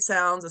 just like it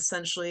sounds,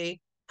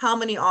 essentially, how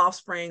many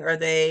offspring are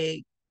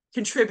they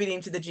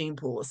contributing to the gene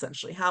pool,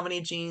 essentially? How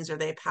many genes are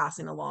they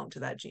passing along to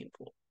that gene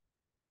pool?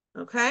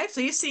 Okay,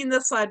 so you've seen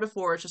this slide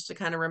before, just to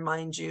kind of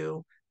remind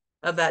you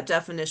of that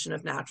definition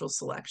of natural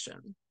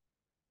selection.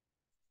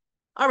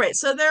 All right,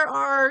 so there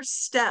are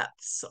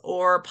steps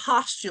or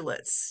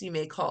postulates, you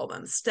may call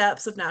them,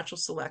 steps of natural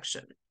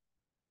selection.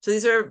 So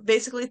these are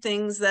basically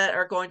things that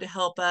are going to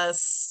help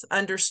us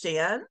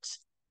understand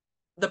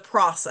the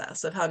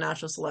process of how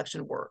natural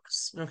selection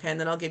works. Okay, and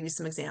then I'll give you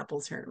some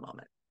examples here in a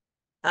moment.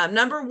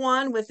 Number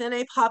one, within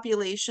a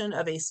population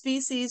of a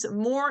species,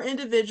 more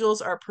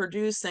individuals are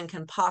produced than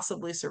can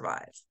possibly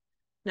survive.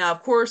 Now,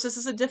 of course, this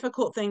is a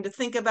difficult thing to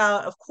think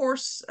about, of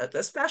course,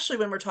 especially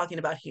when we're talking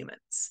about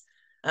humans.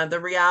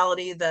 The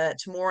reality that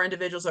more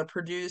individuals are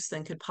produced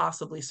than could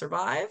possibly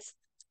survive.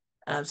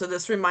 So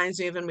this reminds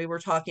me of when we were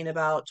talking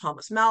about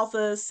Thomas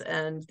Malthus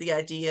and the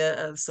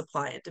idea of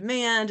supply and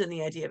demand and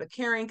the idea of a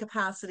carrying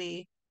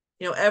capacity.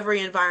 Every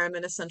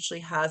environment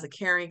essentially has a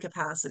carrying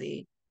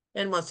capacity.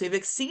 And once we've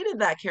exceeded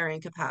that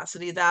carrying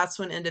capacity, that's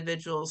when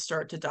individuals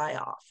start to die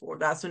off, or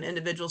that's when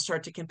individuals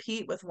start to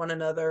compete with one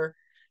another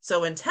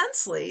so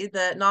intensely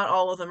that not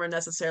all of them are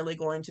necessarily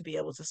going to be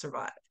able to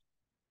survive.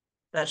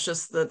 That's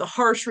just the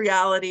harsh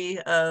reality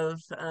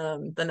of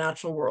the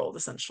natural world,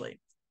 essentially.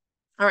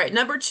 All right,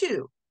 number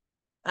two,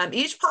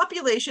 each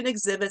population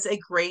exhibits a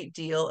great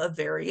deal of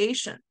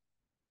variation.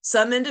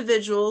 Some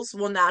individuals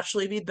will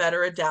naturally be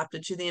better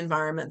adapted to the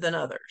environment than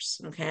others,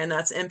 okay? And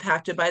that's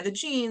impacted by the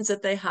genes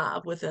that they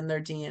have within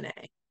their DNA,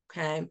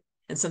 okay?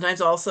 And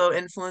sometimes also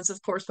influenced, of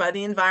course, by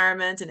the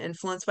environment and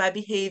influenced by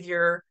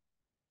behavior.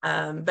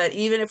 But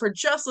even if we're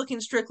just looking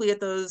strictly at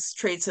those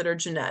traits that are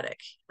genetic,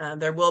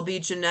 there will be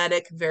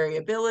genetic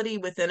variability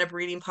within a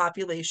breeding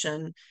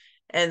population.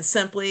 And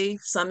simply,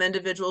 some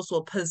individuals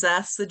will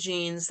possess the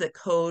genes that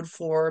code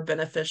for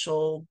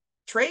beneficial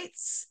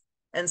traits,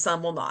 and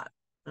some will not.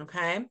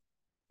 Okay.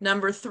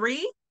 Number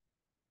three,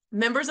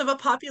 members of a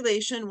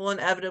population will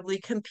inevitably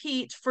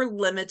compete for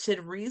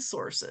limited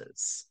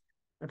resources.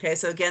 Okay.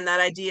 So, again, that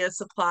idea of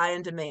supply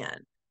and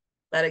demand,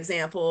 that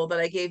example that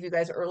I gave you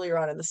guys earlier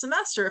on in the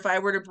semester, if I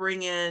were to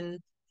bring in,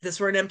 this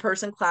were an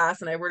in-person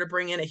class, and I were to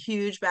bring in a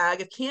huge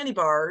bag of candy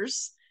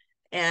bars,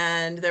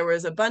 and there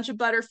was a bunch of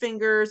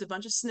Butterfingers, a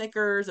bunch of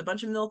Snickers, a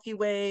bunch of Milky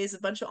Ways, a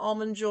bunch of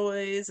Almond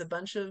Joys, a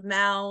bunch of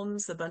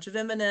Mounds, a bunch of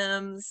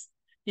M&Ms.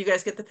 You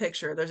guys get the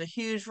picture. There's a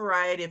huge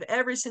variety of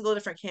every single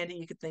different candy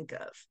you could think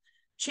of.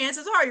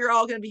 Chances are you're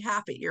all going to be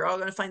happy. You're all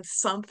going to find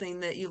something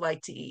that you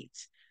like to eat.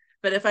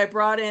 But if I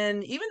brought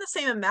in even the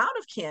same amount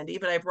of candy,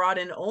 but I brought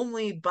in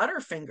only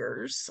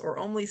Butterfingers or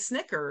only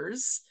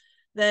Snickers,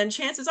 then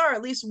chances are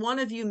at least one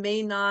of you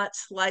may not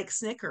like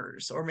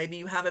Snickers, or maybe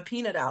you have a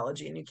peanut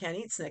allergy and you can't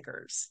eat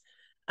Snickers.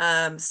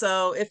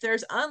 So if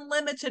there's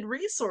unlimited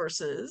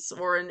resources,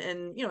 or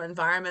in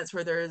environments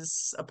where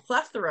there's a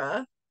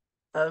plethora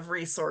of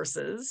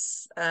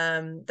resources,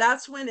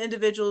 that's when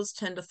individuals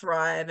tend to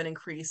thrive and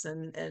increase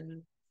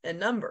in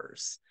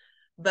numbers.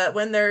 But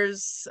when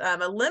there's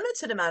a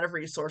limited amount of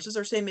resources,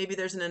 or say maybe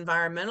there's an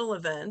environmental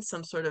event,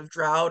 some sort of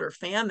drought or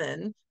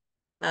famine,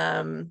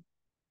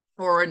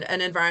 or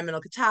an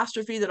environmental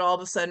catastrophe that all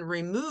of a sudden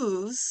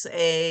removes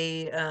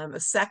a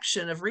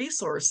section of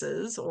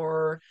resources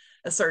or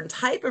a certain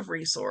type of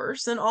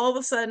resource, and all of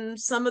a sudden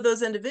some of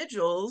those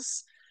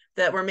individuals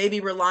that were maybe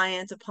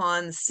reliant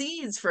upon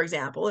seeds, for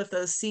example, if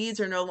those seeds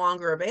are no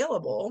longer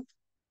available,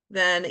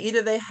 then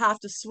either they have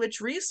to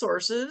switch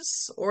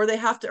resources, or they're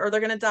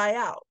going to die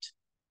out.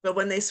 But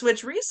when they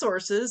switch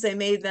resources, they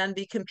may then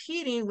be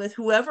competing with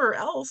whoever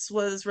else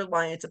was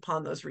reliant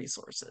upon those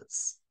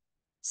resources.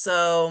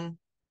 So,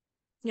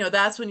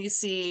 that's when you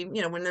see,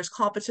 when there's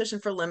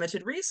competition for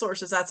limited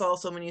resources, that's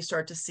also when you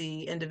start to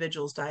see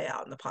individuals die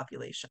out in the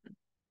population.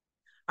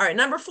 All right,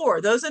 number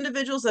four, those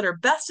individuals that are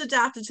best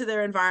adapted to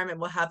their environment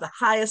will have the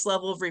highest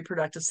level of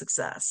reproductive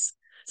success.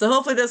 So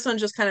hopefully this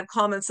one's just kind of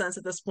common sense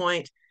at this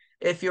point.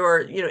 If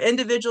your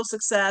individual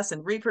success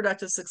and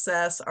reproductive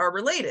success are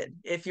related,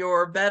 if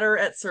you're better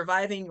at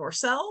surviving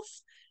yourself,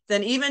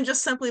 then even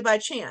just simply by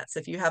chance,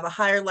 if you have a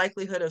higher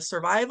likelihood of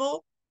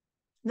survival,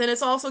 then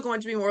it's also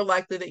going to be more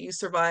likely that you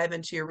survive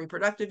into your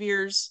reproductive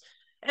years,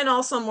 and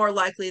also more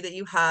likely that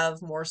you have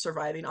more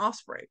surviving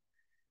offspring.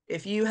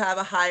 If you have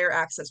a higher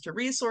access to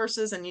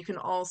resources, and you can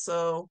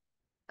also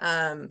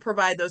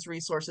provide those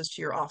resources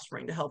to your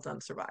offspring to help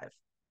them survive.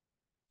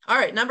 All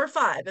right, number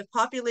five, if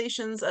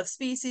populations of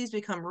species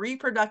become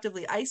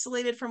reproductively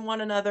isolated from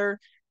one another,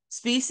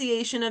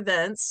 speciation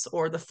events,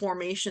 or the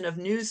formation of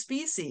new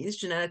species,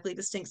 genetically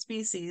distinct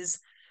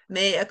species,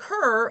 may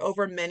occur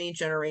over many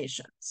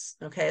generations.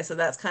 Okay, so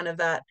that's kind of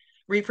that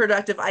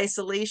reproductive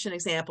isolation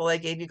example I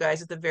gave you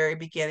guys at the very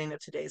beginning of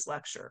today's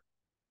lecture.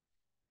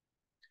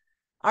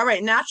 All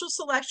right, natural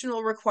selection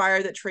will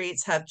require that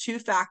traits have two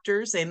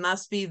factors. They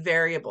must be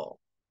variable.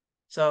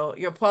 So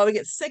you'll probably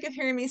get sick of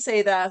hearing me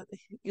say that.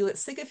 You'll get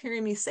sick of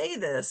hearing me say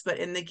this, but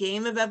in the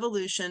game of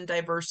evolution,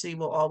 diversity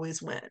will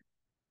always win.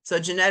 So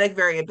genetic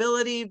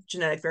variability,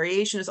 genetic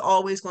variation is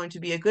always going to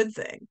be a good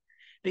thing,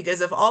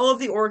 because if all of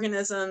the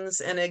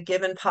organisms in a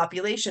given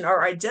population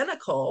are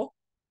identical,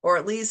 or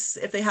at least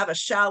if they have a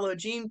shallow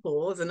gene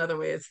pool, is another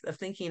way of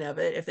thinking of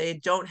it, if they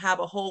don't have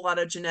a whole lot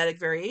of genetic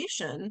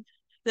variation,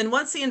 then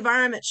once the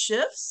environment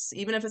shifts,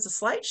 even if it's a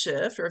slight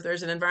shift, or if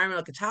there's an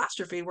environmental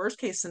catastrophe, worst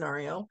case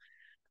scenario,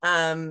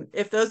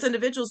 if those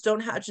individuals don't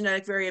have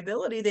genetic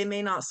variability, they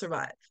may not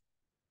survive.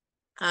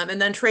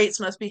 And then traits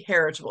must be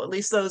heritable, at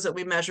least those that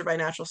we measure by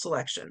natural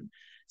selection.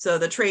 So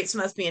the traits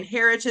must be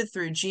inherited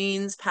through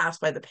genes passed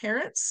by the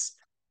parents,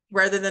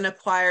 rather than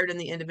acquired in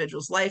the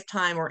individual's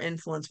lifetime or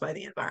influenced by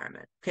the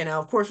environment. Okay, now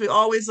of course we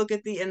always look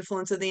at the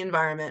influence of the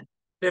environment,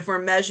 but if we're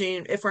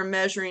measuring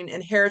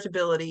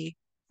inheritability,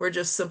 we're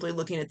just simply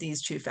looking at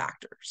these two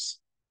factors.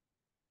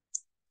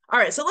 All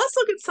right, so let's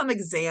look at some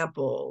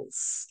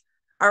examples.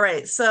 All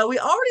right, so we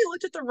already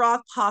looked at the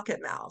rock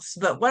pocket mouse,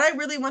 but what I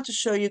really want to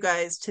show you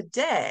guys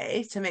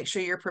today, to make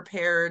sure you're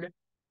prepared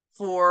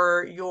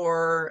for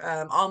your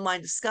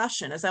online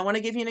discussion, is I want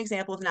to give you an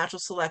example of natural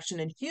selection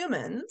in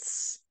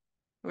humans.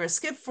 We're going to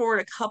skip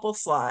forward a couple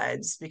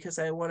slides because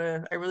I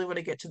really want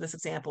to get to this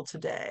example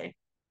today.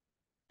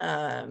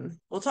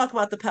 We'll talk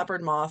about the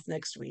peppered moth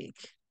next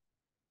week.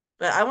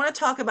 But I want to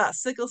talk about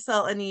sickle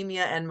cell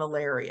anemia and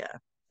malaria,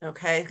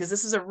 okay? Because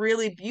this is a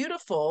really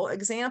beautiful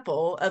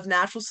example of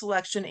natural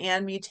selection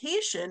and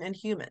mutation in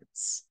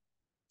humans.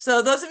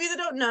 So those of you that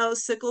don't know,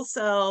 sickle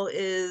cell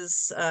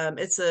is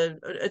it's a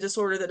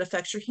disorder that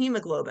affects your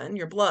hemoglobin,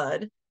 your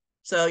blood.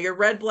 So your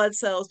red blood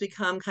cells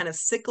become kind of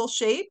sickle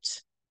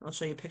shaped. I'll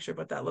show you a picture of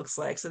what that looks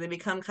like. So they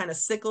become kind of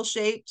sickle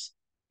shaped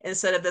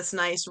instead of this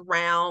nice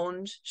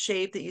round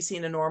shape that you see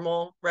in a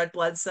normal red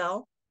blood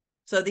cell.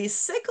 So these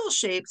sickle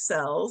shaped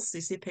cells,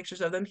 you see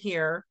pictures of them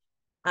here,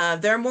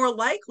 they're more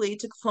likely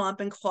to clump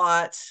and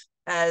clot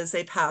as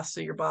they pass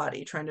through your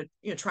body, trying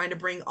to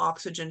bring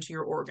oxygen to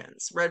your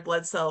organs. Red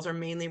blood cells are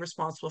mainly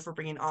responsible for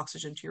bringing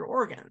oxygen to your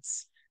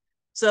organs.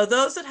 So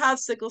those that have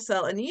sickle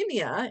cell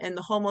anemia in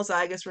the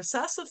homozygous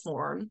recessive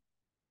form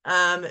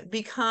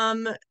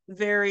become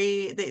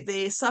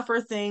they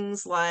suffer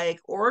things like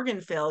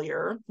organ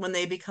failure when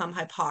they become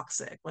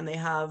hypoxic, when they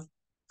have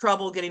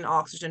trouble getting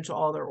oxygen to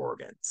all their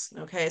organs.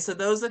 Okay, so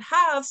those that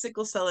have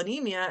sickle cell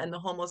anemia in the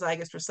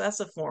homozygous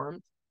recessive form,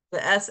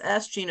 the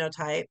SS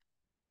genotype,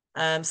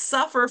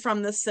 suffer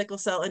from this sickle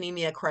cell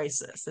anemia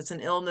crisis. It's an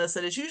illness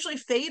that is usually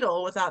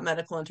fatal without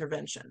medical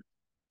intervention.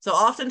 So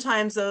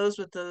oftentimes those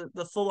with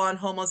the full-on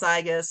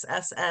homozygous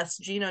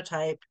SS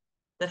genotype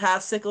that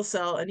have sickle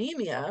cell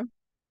anemia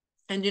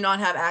and do not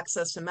have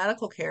access to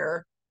medical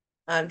care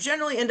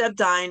generally end up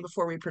dying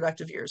before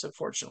reproductive years,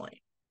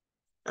 unfortunately.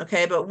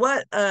 Okay, but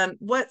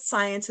what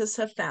scientists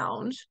have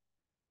found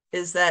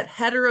is that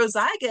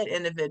heterozygote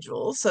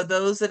individuals, so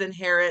those that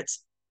inherit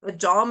a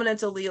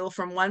dominant allele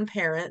from one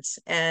parent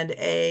and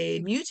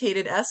a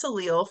mutated S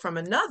allele from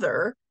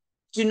another,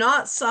 do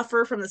not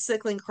suffer from the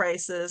sickling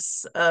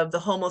crisis of the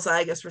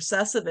homozygous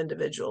recessive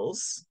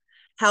individuals.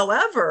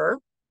 However,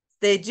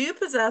 they do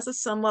possess a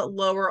somewhat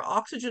lower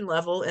oxygen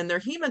level in their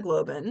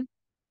hemoglobin,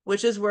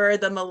 which is where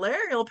the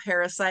malarial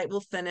parasite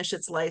will finish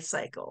its life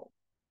cycle.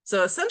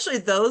 So essentially,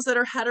 those that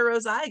are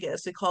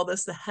heterozygous, we call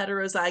this the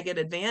heterozygote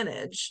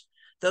advantage.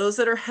 Those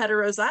that are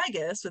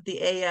heterozygous with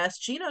the AS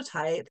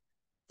genotype,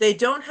 they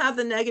don't have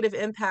the negative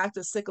impact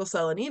of sickle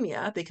cell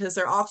anemia because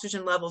their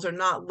oxygen levels are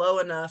not low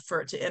enough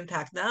for it to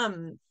impact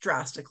them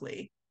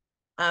drastically.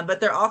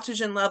 But their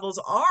oxygen levels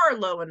are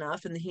low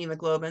enough in the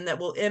hemoglobin that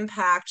will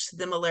impact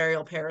the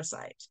malarial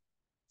parasite.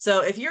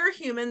 So if you're a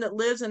human that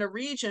lives in a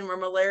region where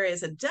malaria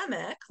is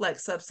endemic, like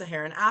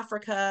sub-Saharan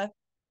Africa,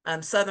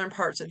 southern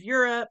parts of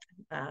Europe,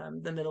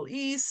 the Middle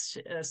East,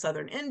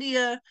 southern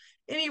India,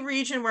 any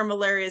region where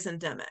malaria is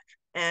endemic.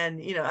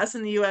 And, us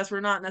in the US,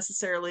 we're not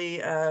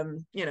necessarily,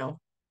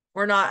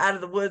 we're not out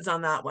of the woods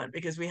on that one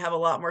because we have a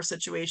lot more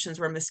situations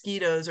where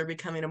mosquitoes are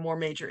becoming a more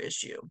major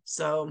issue.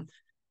 So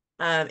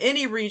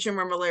any region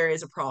where malaria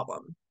is a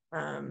problem,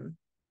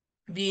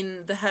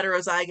 being the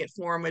heterozygote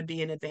form would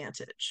be an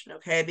advantage,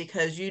 okay?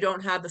 Because you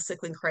don't have the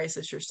sickling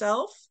crisis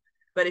yourself.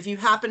 But if you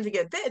happen to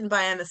get bitten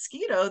by a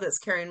mosquito that's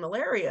carrying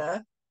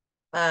malaria,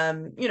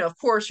 of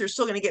course, you're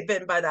still going to get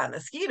bitten by that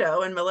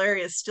mosquito, and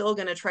malaria is still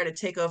going to try to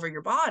take over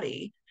your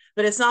body,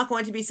 but it's not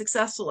going to be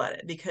successful at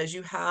it because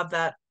you have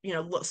that,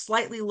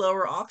 slightly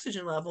lower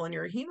oxygen level in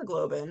your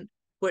hemoglobin,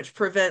 which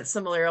prevents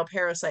the malarial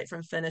parasite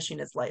from finishing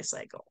its life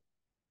cycle.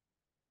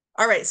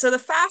 All right, so the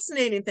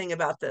fascinating thing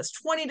about this,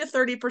 20 to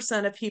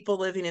 30% of people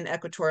living in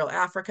equatorial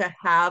Africa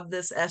have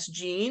this S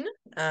gene,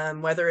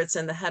 whether it's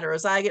in the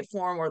heterozygote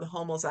form or the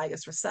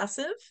homozygous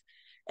recessive.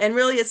 And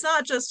really, it's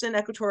not just in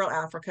equatorial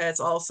Africa,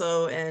 it's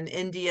also in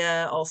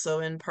India,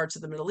 also in parts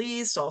of the Middle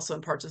East, also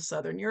in parts of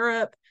Southern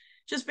Europe.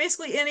 Just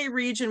basically any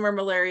region where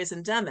malaria is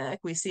endemic,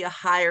 we see a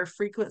higher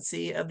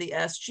frequency of the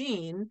S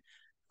gene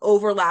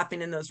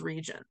overlapping in those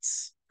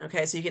regions.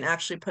 Okay, so you can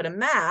actually put a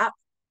map.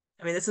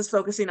 I mean, this is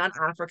focusing on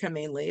Africa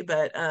mainly,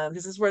 but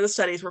this is where the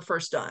studies were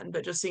first done.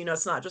 But just so you know,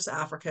 it's not just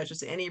Africa, it's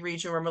just any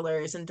region where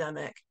malaria is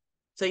endemic.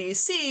 So you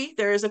see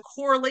there is a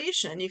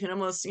correlation. You can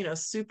almost,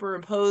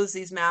 superimpose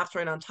these maps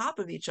right on top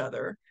of each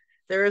other.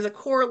 There is a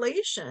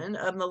correlation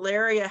of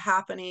malaria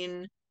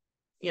happening.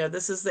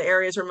 This is the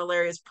areas where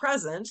malaria is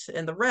present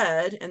in the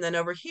red. And then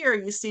over here,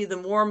 you see the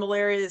more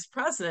malaria is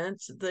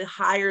present, the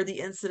higher the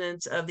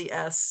incidence of the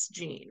S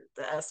gene,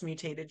 the S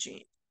mutated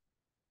gene.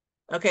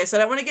 Okay, so I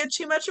don't want to give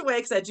too much away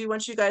because I do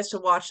want you guys to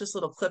watch this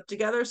little clip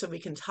together so we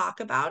can talk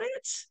about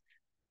it.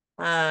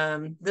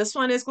 This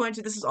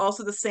is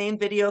also the same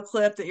video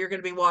clip that you're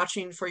going to be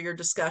watching for your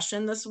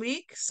discussion this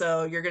week.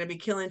 So you're going to be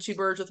killing two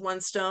birds with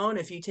one stone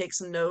if you take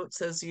some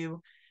notes as you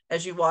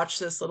watch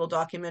this little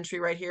documentary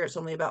right here. It's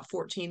only about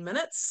 14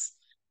 minutes.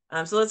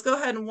 So let's go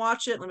ahead and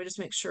watch it. Let me just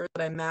make sure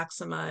that I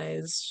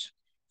maximized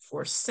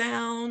for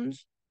sound.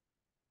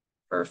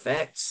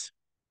 Perfect.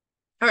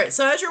 All right,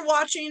 so as you're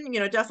watching,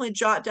 definitely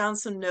jot down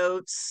some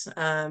notes.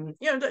 Don't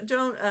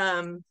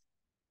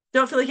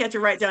feel like you have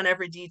to write down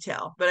every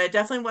detail, but I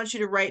definitely want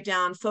you to write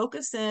down,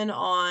 focus in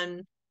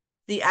on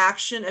the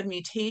action of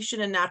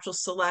mutation and natural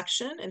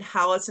selection and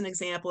how it's an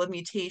example of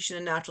mutation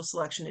and natural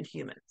selection in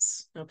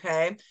humans,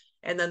 okay?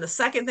 And then the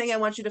second thing I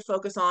want you to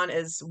focus on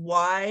is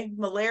why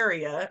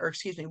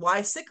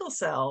sickle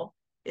cell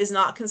is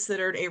not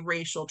considered a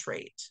racial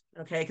trait,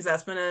 okay? Because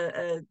that's been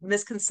a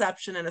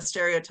misconception and a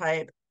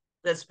stereotype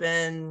that's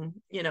been,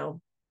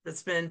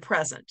 that's been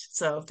present.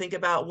 So think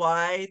about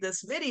why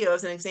this video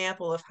is an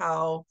example of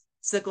how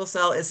sickle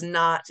cell is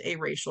not a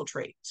racial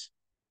trait.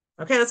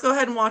 Okay, let's go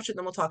ahead and watch it, and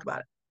then we'll talk about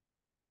it.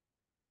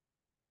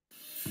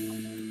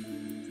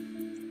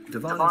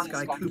 Devon and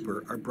Sky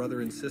Cooper are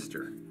brother and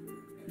sister.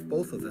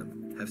 Both of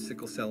them have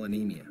sickle cell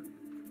anemia.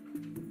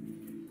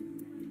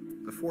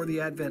 Before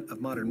the advent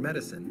of modern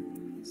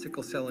medicine,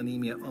 sickle cell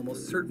anemia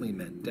almost certainly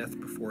meant death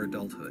before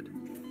adulthood.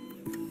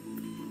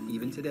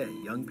 Even today,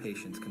 young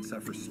patients can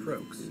suffer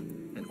strokes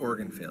and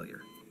organ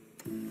failure.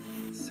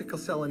 Sickle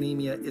cell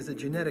anemia is a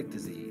genetic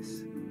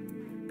disease.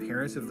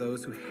 Parents of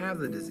those who have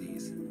the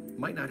disease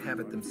might not have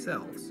it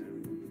themselves,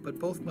 but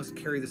both must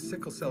carry the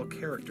sickle cell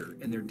character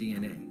in their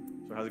DNA.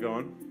 So how's it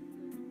going?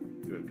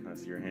 Good. Can I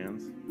see your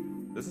hands?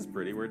 This is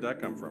pretty. Where'd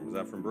that come from? Was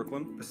that from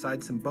Brooklyn?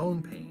 Besides some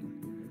bone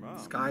pain, wow,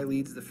 Sky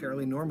leads the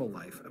fairly normal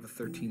life of a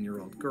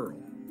 13-year-old girl.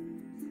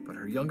 But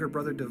her younger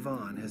brother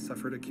Devon has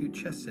suffered acute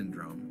chest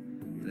syndrome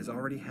and has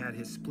already had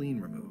his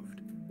spleen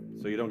removed.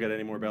 So you don't get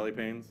any more belly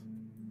pains?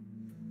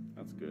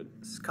 That's good.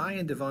 Sky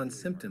and Devon's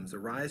symptoms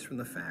arise from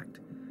the fact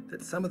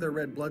that some of their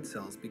red blood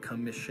cells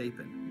become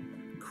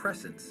misshapen,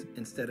 crescents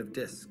instead of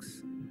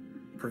discs,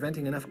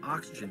 preventing enough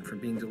oxygen from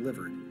being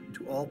delivered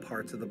to all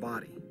parts of the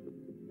body.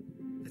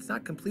 It's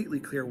not completely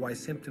clear why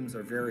symptoms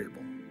are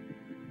variable,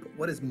 but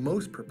what is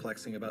most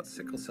perplexing about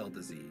sickle cell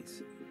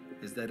disease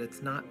is that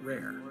it's not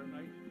rare.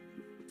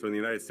 So in the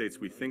United States,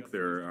 we think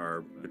there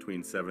are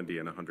between 70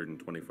 and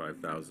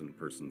 125,000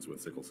 persons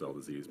with sickle cell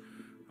disease.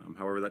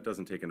 However, that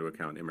doesn't take into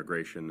account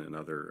immigration and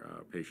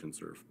other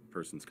patients or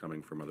persons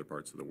coming from other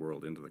parts of the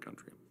world into the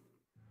country.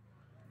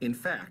 In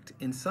fact,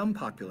 in some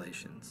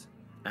populations,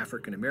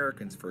 African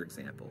Americans, for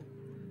example,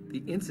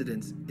 the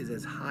incidence is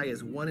as high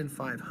as 1 in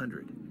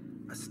 500,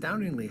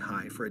 astoundingly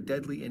high for a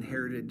deadly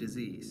inherited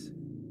disease.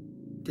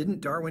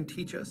 Didn't Darwin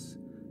teach us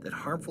that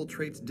harmful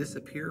traits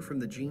disappear from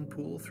the gene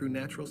pool through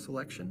natural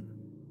selection?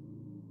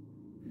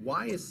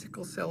 Why is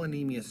sickle cell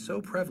anemia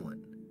so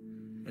prevalent,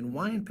 and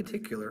why in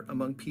particular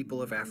among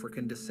people of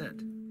African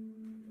descent?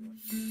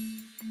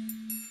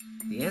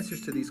 The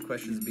answers to these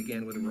questions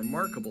began with a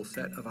remarkable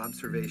set of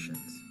observations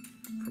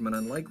from an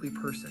unlikely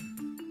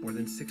person more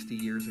than 60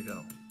 years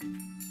ago.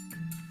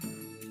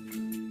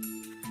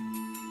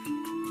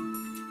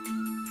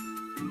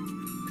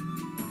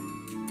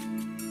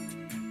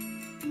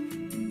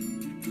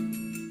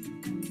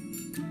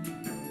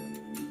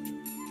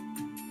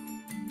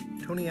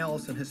 Tony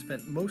Allison has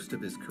spent most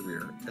of his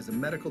career as a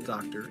medical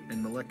doctor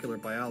and molecular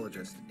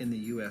biologist in the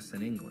US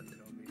and England.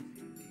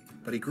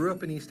 But he grew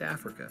up in East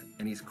Africa,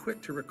 and he's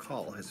quick to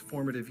recall his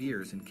formative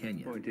years in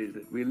Kenya. The point is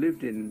that we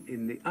lived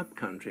in the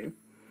upcountry,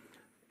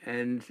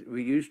 and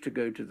we used to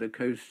go to the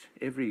coast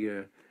every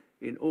year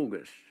in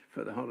August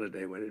for the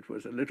holiday when it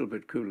was a little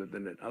bit cooler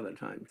than at other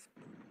times.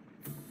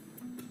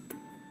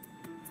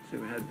 So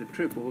we had the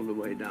trip all the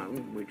way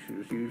down, which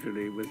was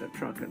usually with a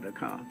truck and a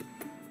car.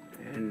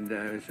 And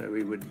so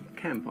we would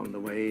camp on the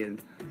way in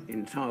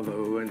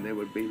Tsavo, and there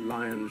would be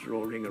lions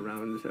roaring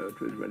around, so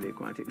it was really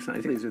quite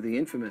exciting. These are the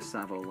infamous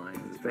Tsavo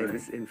lions.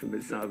 Famous,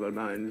 infamous Tsavo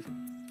lions.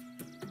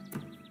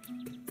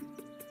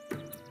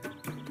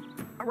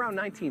 Around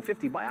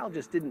 1950,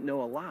 biologists didn't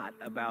know a lot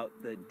about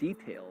the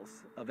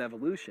details of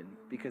evolution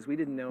because we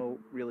didn't know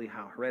really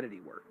how heredity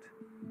worked.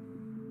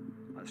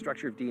 The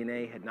structure of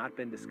DNA had not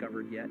been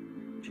discovered yet.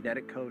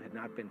 Genetic code had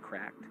not been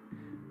cracked.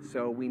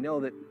 So we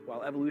know that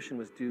while evolution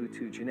was due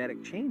to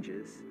genetic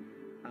changes,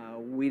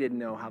 we didn't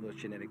know how those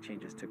genetic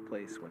changes took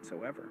place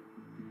whatsoever.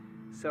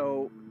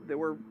 So there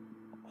were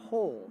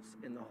holes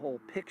in the whole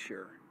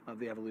picture of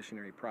the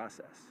evolutionary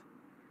process.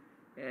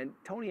 And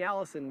Tony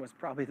Allison was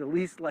probably the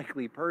least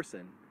likely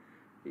person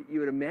you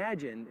would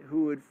imagine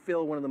who would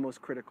fill one of the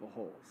most critical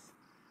holes.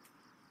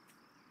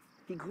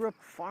 He grew up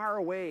far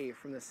away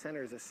from the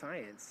centers of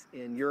science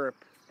in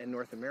Europe and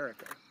North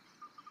America.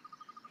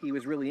 He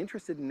was really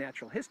interested in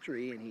natural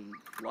history, and he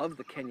loved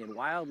the Kenyan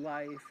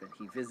wildlife, and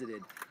he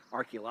visited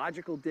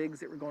archaeological digs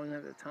that were going on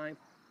at the time.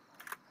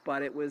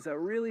 But it was a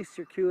really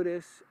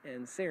circuitous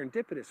and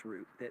serendipitous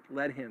route that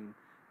led him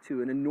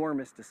to an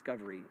enormous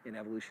discovery in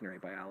evolutionary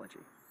biology.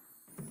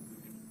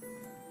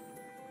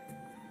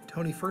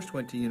 Tony first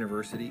went to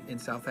university in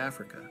South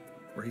Africa,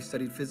 where he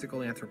studied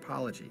physical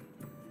anthropology,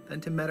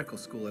 then to medical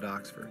school at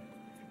Oxford.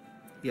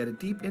 He had a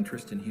deep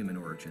interest in human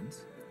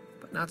origins,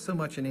 but not so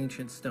much in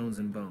ancient stones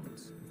and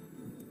bones.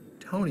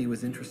 Tony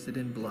was interested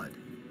in blood.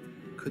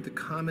 Could the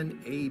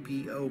common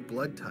ABO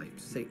blood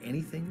types say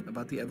anything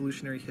about the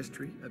evolutionary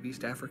history of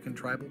East African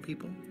tribal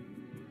people?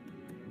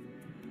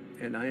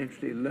 And I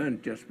actually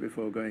learned just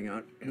before going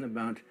out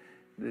about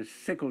the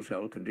sickle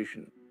cell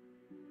condition.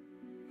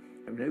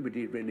 And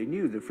nobody really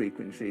knew the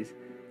frequencies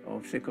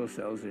of sickle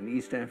cells in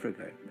East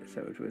Africa,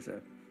 so it was a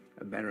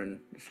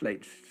barren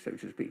slate, so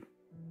to speak.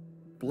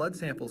 Blood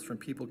samples from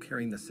people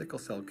carrying the sickle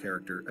cell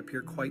character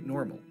appear quite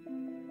normal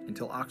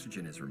until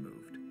oxygen is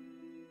removed.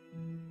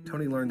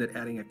 Tony learned that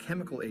adding a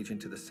chemical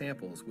agent to the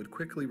samples would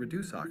quickly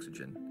reduce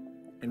oxygen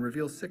and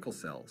reveal sickle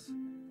cells,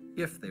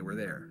 if they were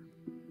there.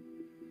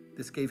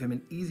 This gave him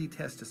an easy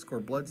test to score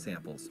blood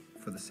samples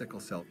for the sickle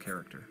cell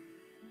character.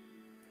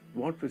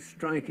 What was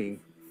striking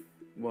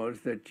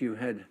was that you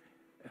had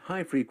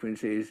high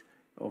frequencies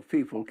of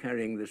people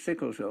carrying the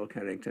sickle cell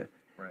character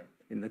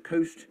in the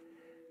coast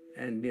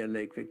and near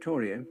Lake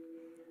Victoria,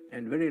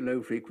 and very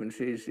low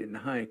frequencies in the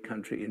high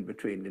country in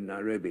between in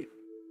Nairobi.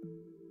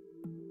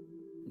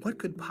 What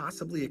could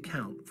possibly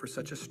account for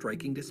such a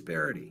striking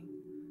disparity?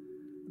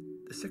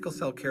 The sickle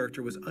cell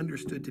character was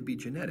understood to be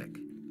genetic,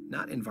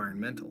 not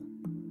environmental.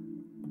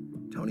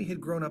 Tony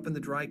had grown up in the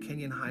dry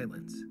Kenyan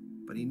highlands,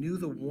 but he knew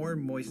the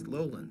warm, moist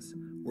lowlands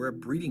were a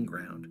breeding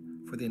ground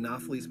for the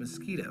Anopheles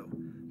mosquito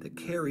that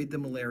carried the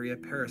malaria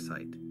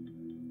parasite,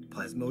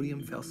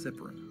 Plasmodium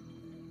falciparum.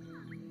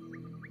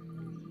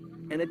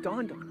 And it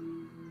dawned on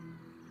him.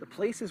 The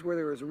places where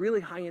there was a really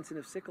high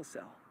incidence of sickle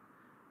cell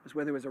was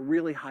where there was a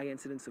really high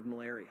incidence of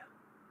malaria.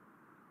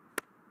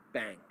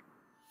 Bang.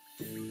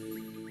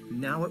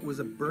 Now it was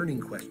a burning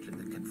question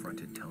that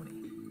confronted Tony.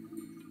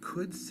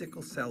 Could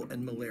sickle cell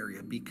and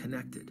malaria be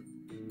connected?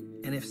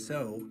 And if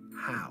so,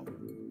 how?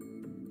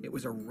 It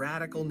was a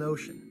radical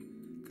notion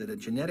that a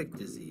genetic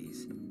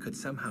disease could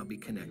somehow be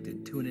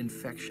connected to an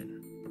infection.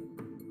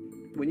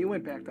 When you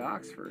went back to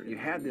Oxford, you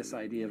had this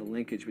idea of a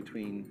linkage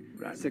between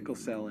sickle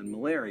cell and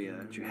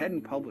malaria, but you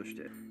hadn't published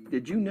it.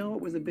 Did you know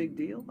it was a big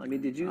deal? I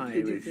mean, did you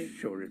think?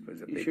 Sure it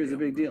was a big deal. You sure it's a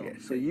big deal?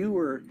 Yes. So you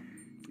were...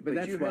 But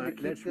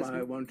that's why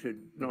I wanted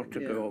not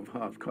to go off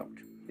half-cocked.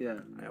 Yeah.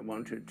 I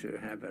wanted to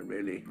have a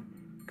really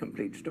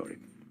complete story.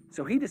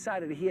 So he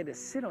decided he had to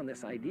sit on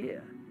this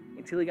idea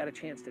until he got a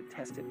chance to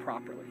test it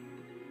properly.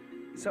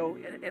 So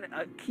and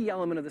a key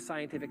element of the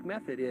scientific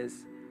method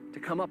is to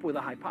come up with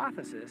a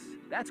hypothesis.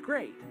 That's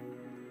great,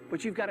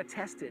 but you've got to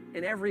test it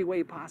in every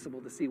way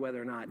possible to see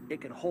whether or not it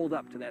can hold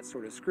up to that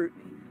sort of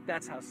scrutiny.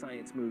 That's how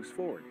science moves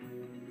forward.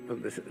 Well,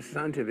 the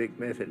scientific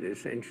method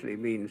essentially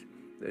means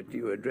that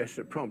you address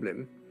a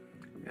problem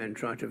and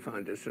try to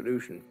find a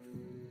solution.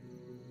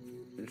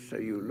 And so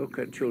you look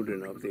at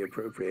children of the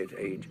appropriate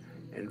age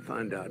and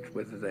find out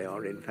whether they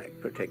are in fact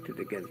protected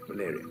against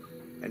malaria.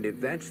 And if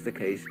that's the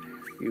case,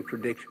 you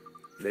predict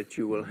that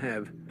you will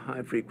have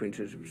high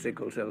frequencies of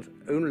sickle cells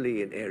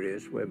only in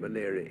areas where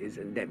malaria is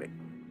endemic.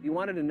 You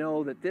wanted to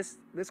know that this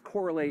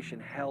correlation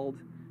held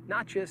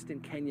not just in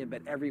Kenya,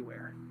 but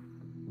everywhere.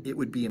 It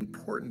would be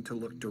important to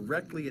look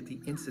directly at the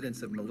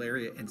incidence of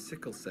malaria and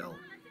sickle cell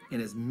in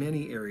as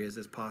many areas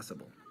as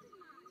possible.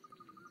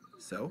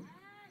 So,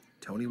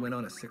 Tony went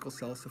on a sickle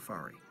cell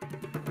safari.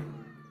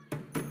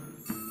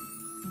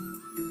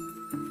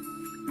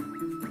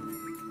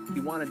 He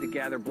wanted to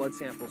gather blood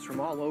samples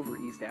from all over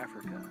East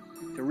Africa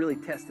to really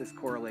test this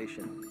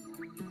correlation.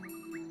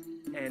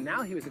 And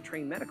now he was a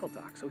trained medical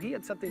doc, so he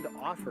had something to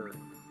offer.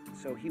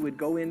 So he would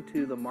go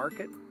into the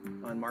market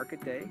on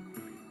market day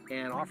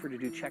and offer to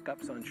do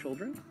checkups on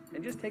children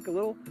and just take a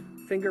little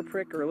finger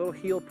prick or a little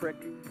heel prick,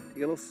 get a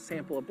little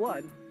sample of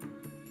blood.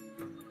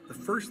 The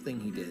first thing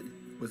he did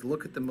was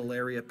look at the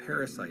malaria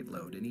parasite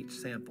load in each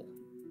sample.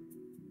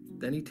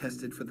 Then he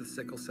tested for the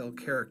sickle cell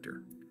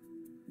character.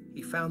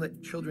 He found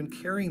that children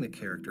carrying the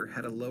character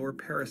had a lower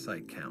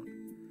parasite count,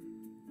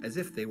 as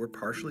if they were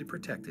partially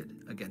protected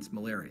against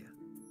malaria.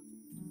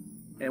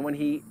 And when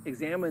he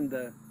examined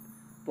the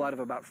blood of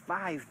about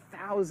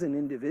 5,000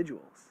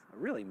 individuals, a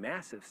really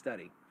massive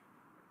study,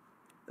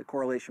 the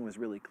correlation was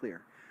really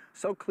clear.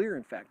 So clear,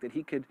 in fact, that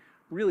he could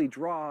really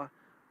draw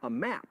a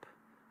map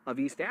of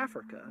East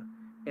Africa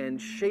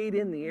and shade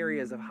in the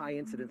areas of high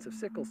incidence of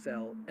sickle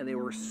cell, and they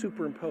were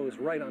superimposed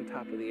right on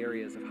top of the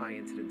areas of high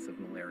incidence of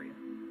malaria.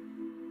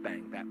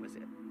 Bang, that was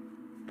it.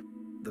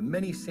 The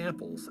many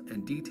samples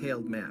and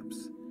detailed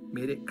maps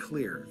made it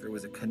clear there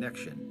was a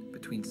connection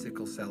between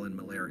sickle cell and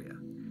malaria.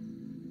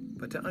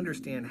 But to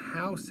understand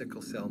how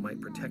sickle cell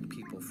might protect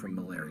people from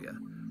malaria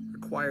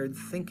required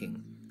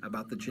thinking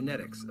about the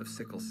genetics of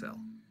sickle cell.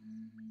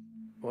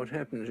 What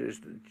happens is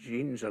that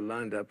genes are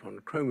lined up on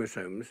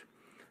chromosomes,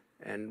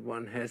 and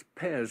one has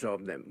pairs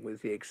of them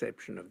with the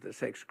exception of the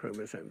sex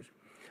chromosomes.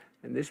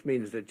 And this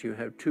means that you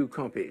have two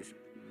copies.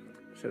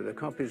 So the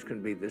copies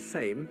can be the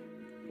same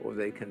or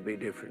they can be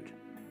different.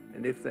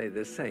 And if they're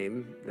the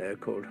same, they're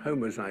called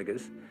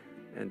homozygous,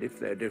 and if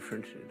they're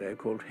different, they're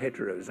called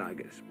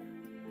heterozygous.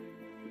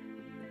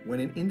 When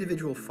an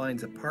individual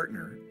finds a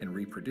partner and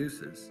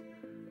reproduces,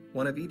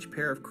 one of each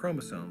pair of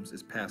chromosomes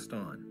is passed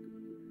on.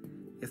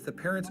 If the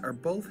parents are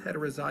both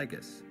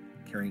heterozygous,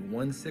 carrying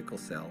one sickle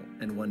cell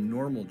and one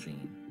normal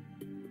gene,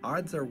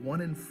 odds are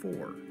 1 in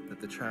 4 that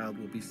the child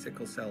will be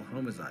sickle cell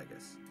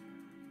homozygous,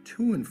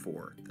 2 in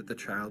 4 that the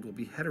child will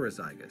be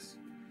heterozygous,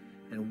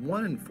 and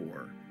 1 in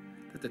 4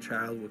 that the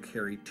child will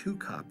carry 2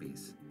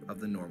 copies of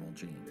the normal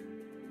gene.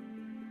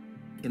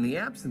 In the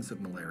absence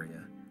of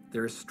malaria,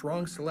 there is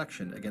strong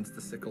selection against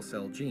the sickle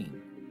cell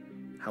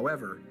gene.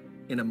 However,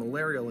 in a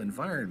malarial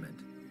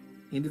environment,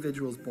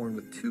 individuals born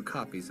with 2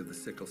 copies of the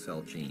sickle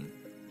cell gene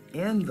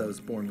and those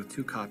born with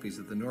 2 copies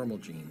of the normal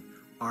gene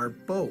are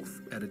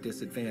both at a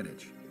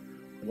disadvantage.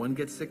 One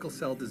gets sickle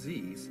cell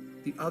disease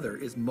the other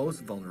is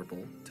most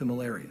vulnerable to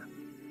malaria.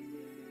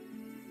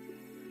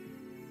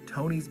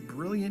 Tony's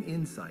brilliant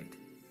insight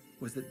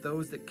was that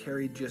those that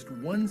carried just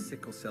one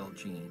sickle cell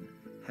gene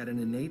had an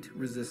innate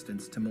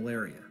resistance to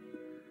malaria.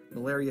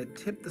 Malaria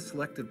tipped the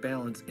selective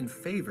balance in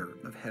favor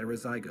of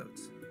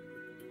heterozygotes.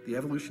 The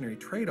evolutionary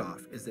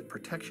trade-off is that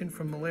protection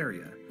from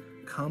malaria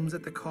comes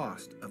at the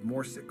cost of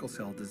more sickle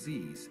cell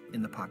disease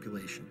in the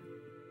population.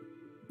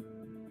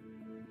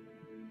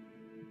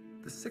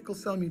 The sickle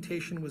cell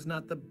mutation was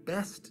not the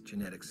best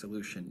genetic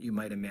solution you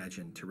might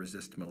imagine to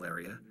resist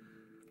malaria.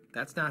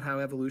 That's not how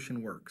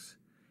evolution works.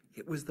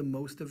 It was the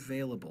most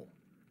available.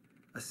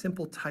 A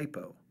simple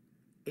typo,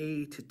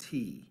 A to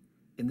T,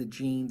 in the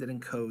gene that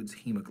encodes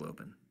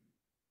hemoglobin.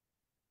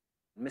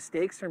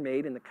 Mistakes are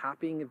made in the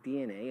copying of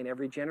DNA in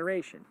every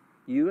generation.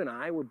 You and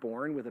I were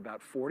born with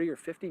about 40 or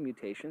 50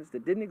 mutations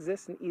that didn't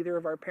exist in either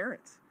of our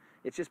parents.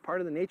 It's just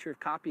part of the nature of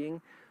copying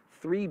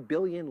 3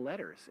 billion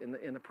letters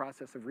in the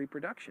process of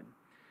reproduction.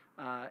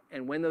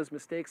 And when those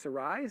mistakes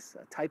arise,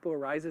 a typo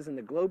arises in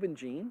the globin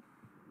gene.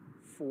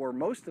 For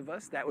most of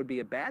us, that would be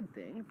a bad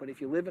thing, but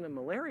if you live in a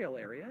malarial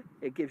area,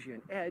 it gives you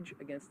an edge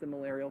against the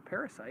malarial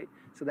parasite,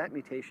 so that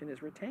mutation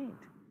is retained.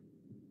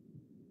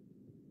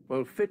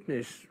 Well,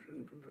 fitness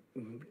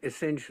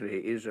essentially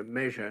is a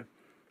measure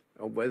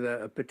of whether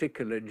a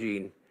particular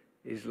gene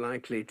is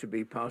likely to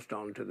be passed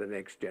on to the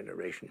next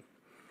generation.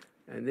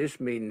 And this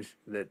means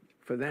that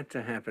for that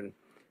to happen,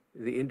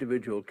 the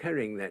individual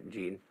carrying that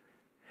gene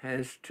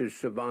has to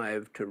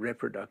survive to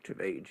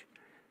reproductive age,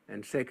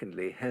 and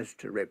secondly, has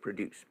to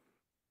reproduce.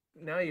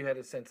 Now you had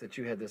a sense that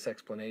you had this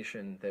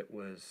explanation that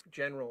was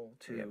general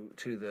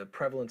to the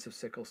prevalence of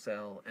sickle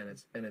cell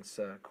and its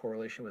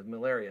correlation with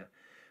malaria,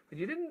 but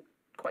you didn't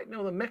quite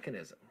know the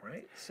mechanism,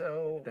 right?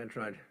 So that's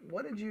right.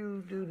 What did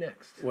you do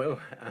next? Well,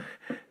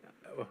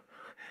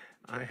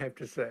 I have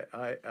to say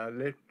I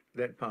left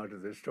that part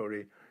of the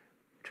story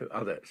to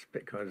others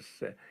because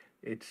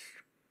it's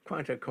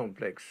quite a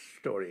complex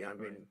story. I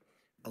mean,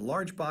 a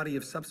large body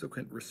of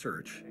subsequent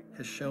research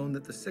has shown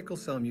that the sickle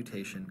cell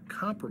mutation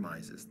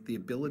compromises the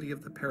ability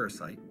of the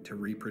parasite to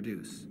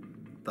reproduce.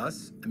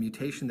 Thus, a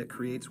mutation that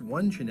creates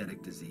one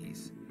genetic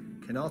disease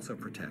can also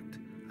protect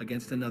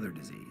against another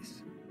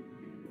disease.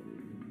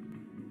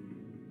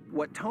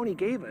 What Tony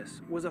gave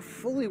us was a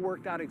fully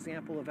worked out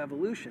example of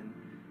evolution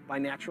by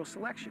natural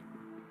selection.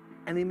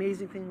 And the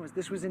amazing thing was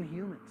this was in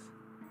humans.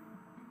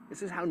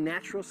 This is how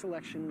natural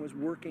selection was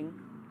working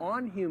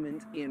on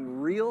humans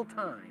in real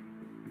time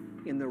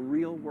in the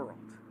real world.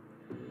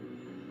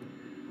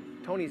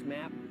 Tony's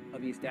map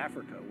of East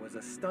Africa was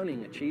a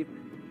stunning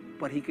achievement,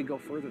 but he could go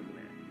further than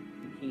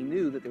that. He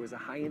knew that there was a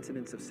high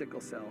incidence of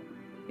sickle cell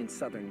in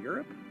southern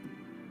Europe,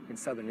 in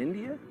southern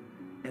India,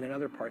 and in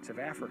other parts of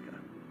Africa.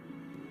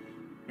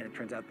 And it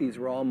turns out these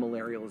were all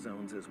malarial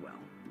zones as well.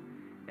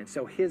 And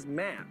so his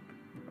map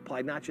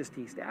applied not just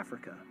to East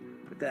Africa,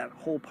 but that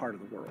whole part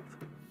of the world.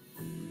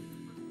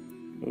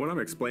 When I'm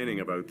explaining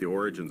about the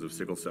origins of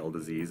sickle cell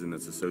disease and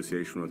its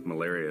association with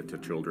malaria to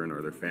children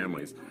or their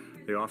families,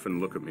 they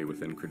often look at me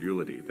with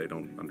incredulity. They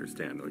don't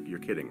understand. Like, you're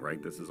kidding,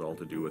 right? This is all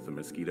to do with a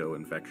mosquito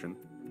infection.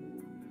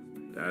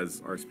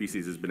 As our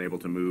species has been able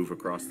to move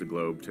across the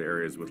globe to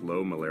areas with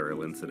low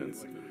malarial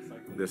incidence,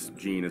 this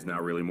gene is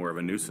now really more of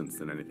a nuisance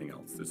than anything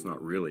else. It's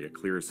not really a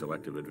clear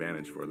selective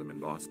advantage for them in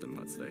Boston,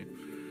 let's say.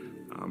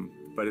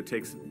 But it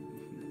takes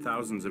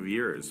thousands of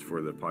years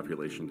for the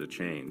population to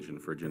change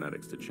and for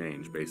genetics to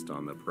change based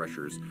on the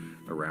pressures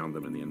around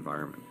them in the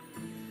environment.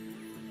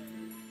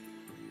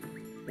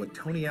 What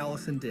Tony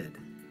Allison did,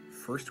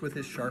 first with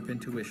his sharp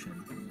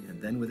intuition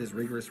and then with his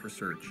rigorous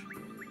research,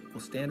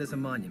 will stand as a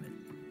monument,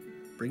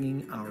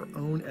 bringing our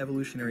own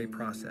evolutionary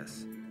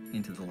process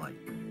into the light.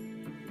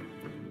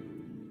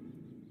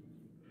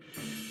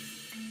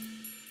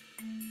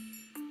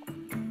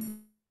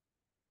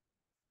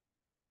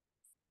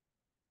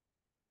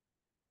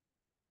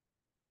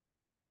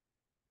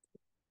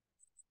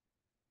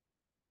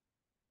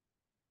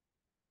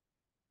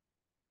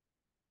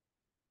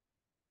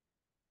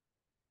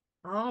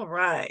 All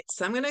right,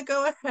 so I'm going to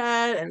go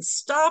ahead and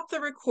stop the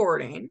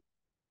recording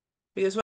because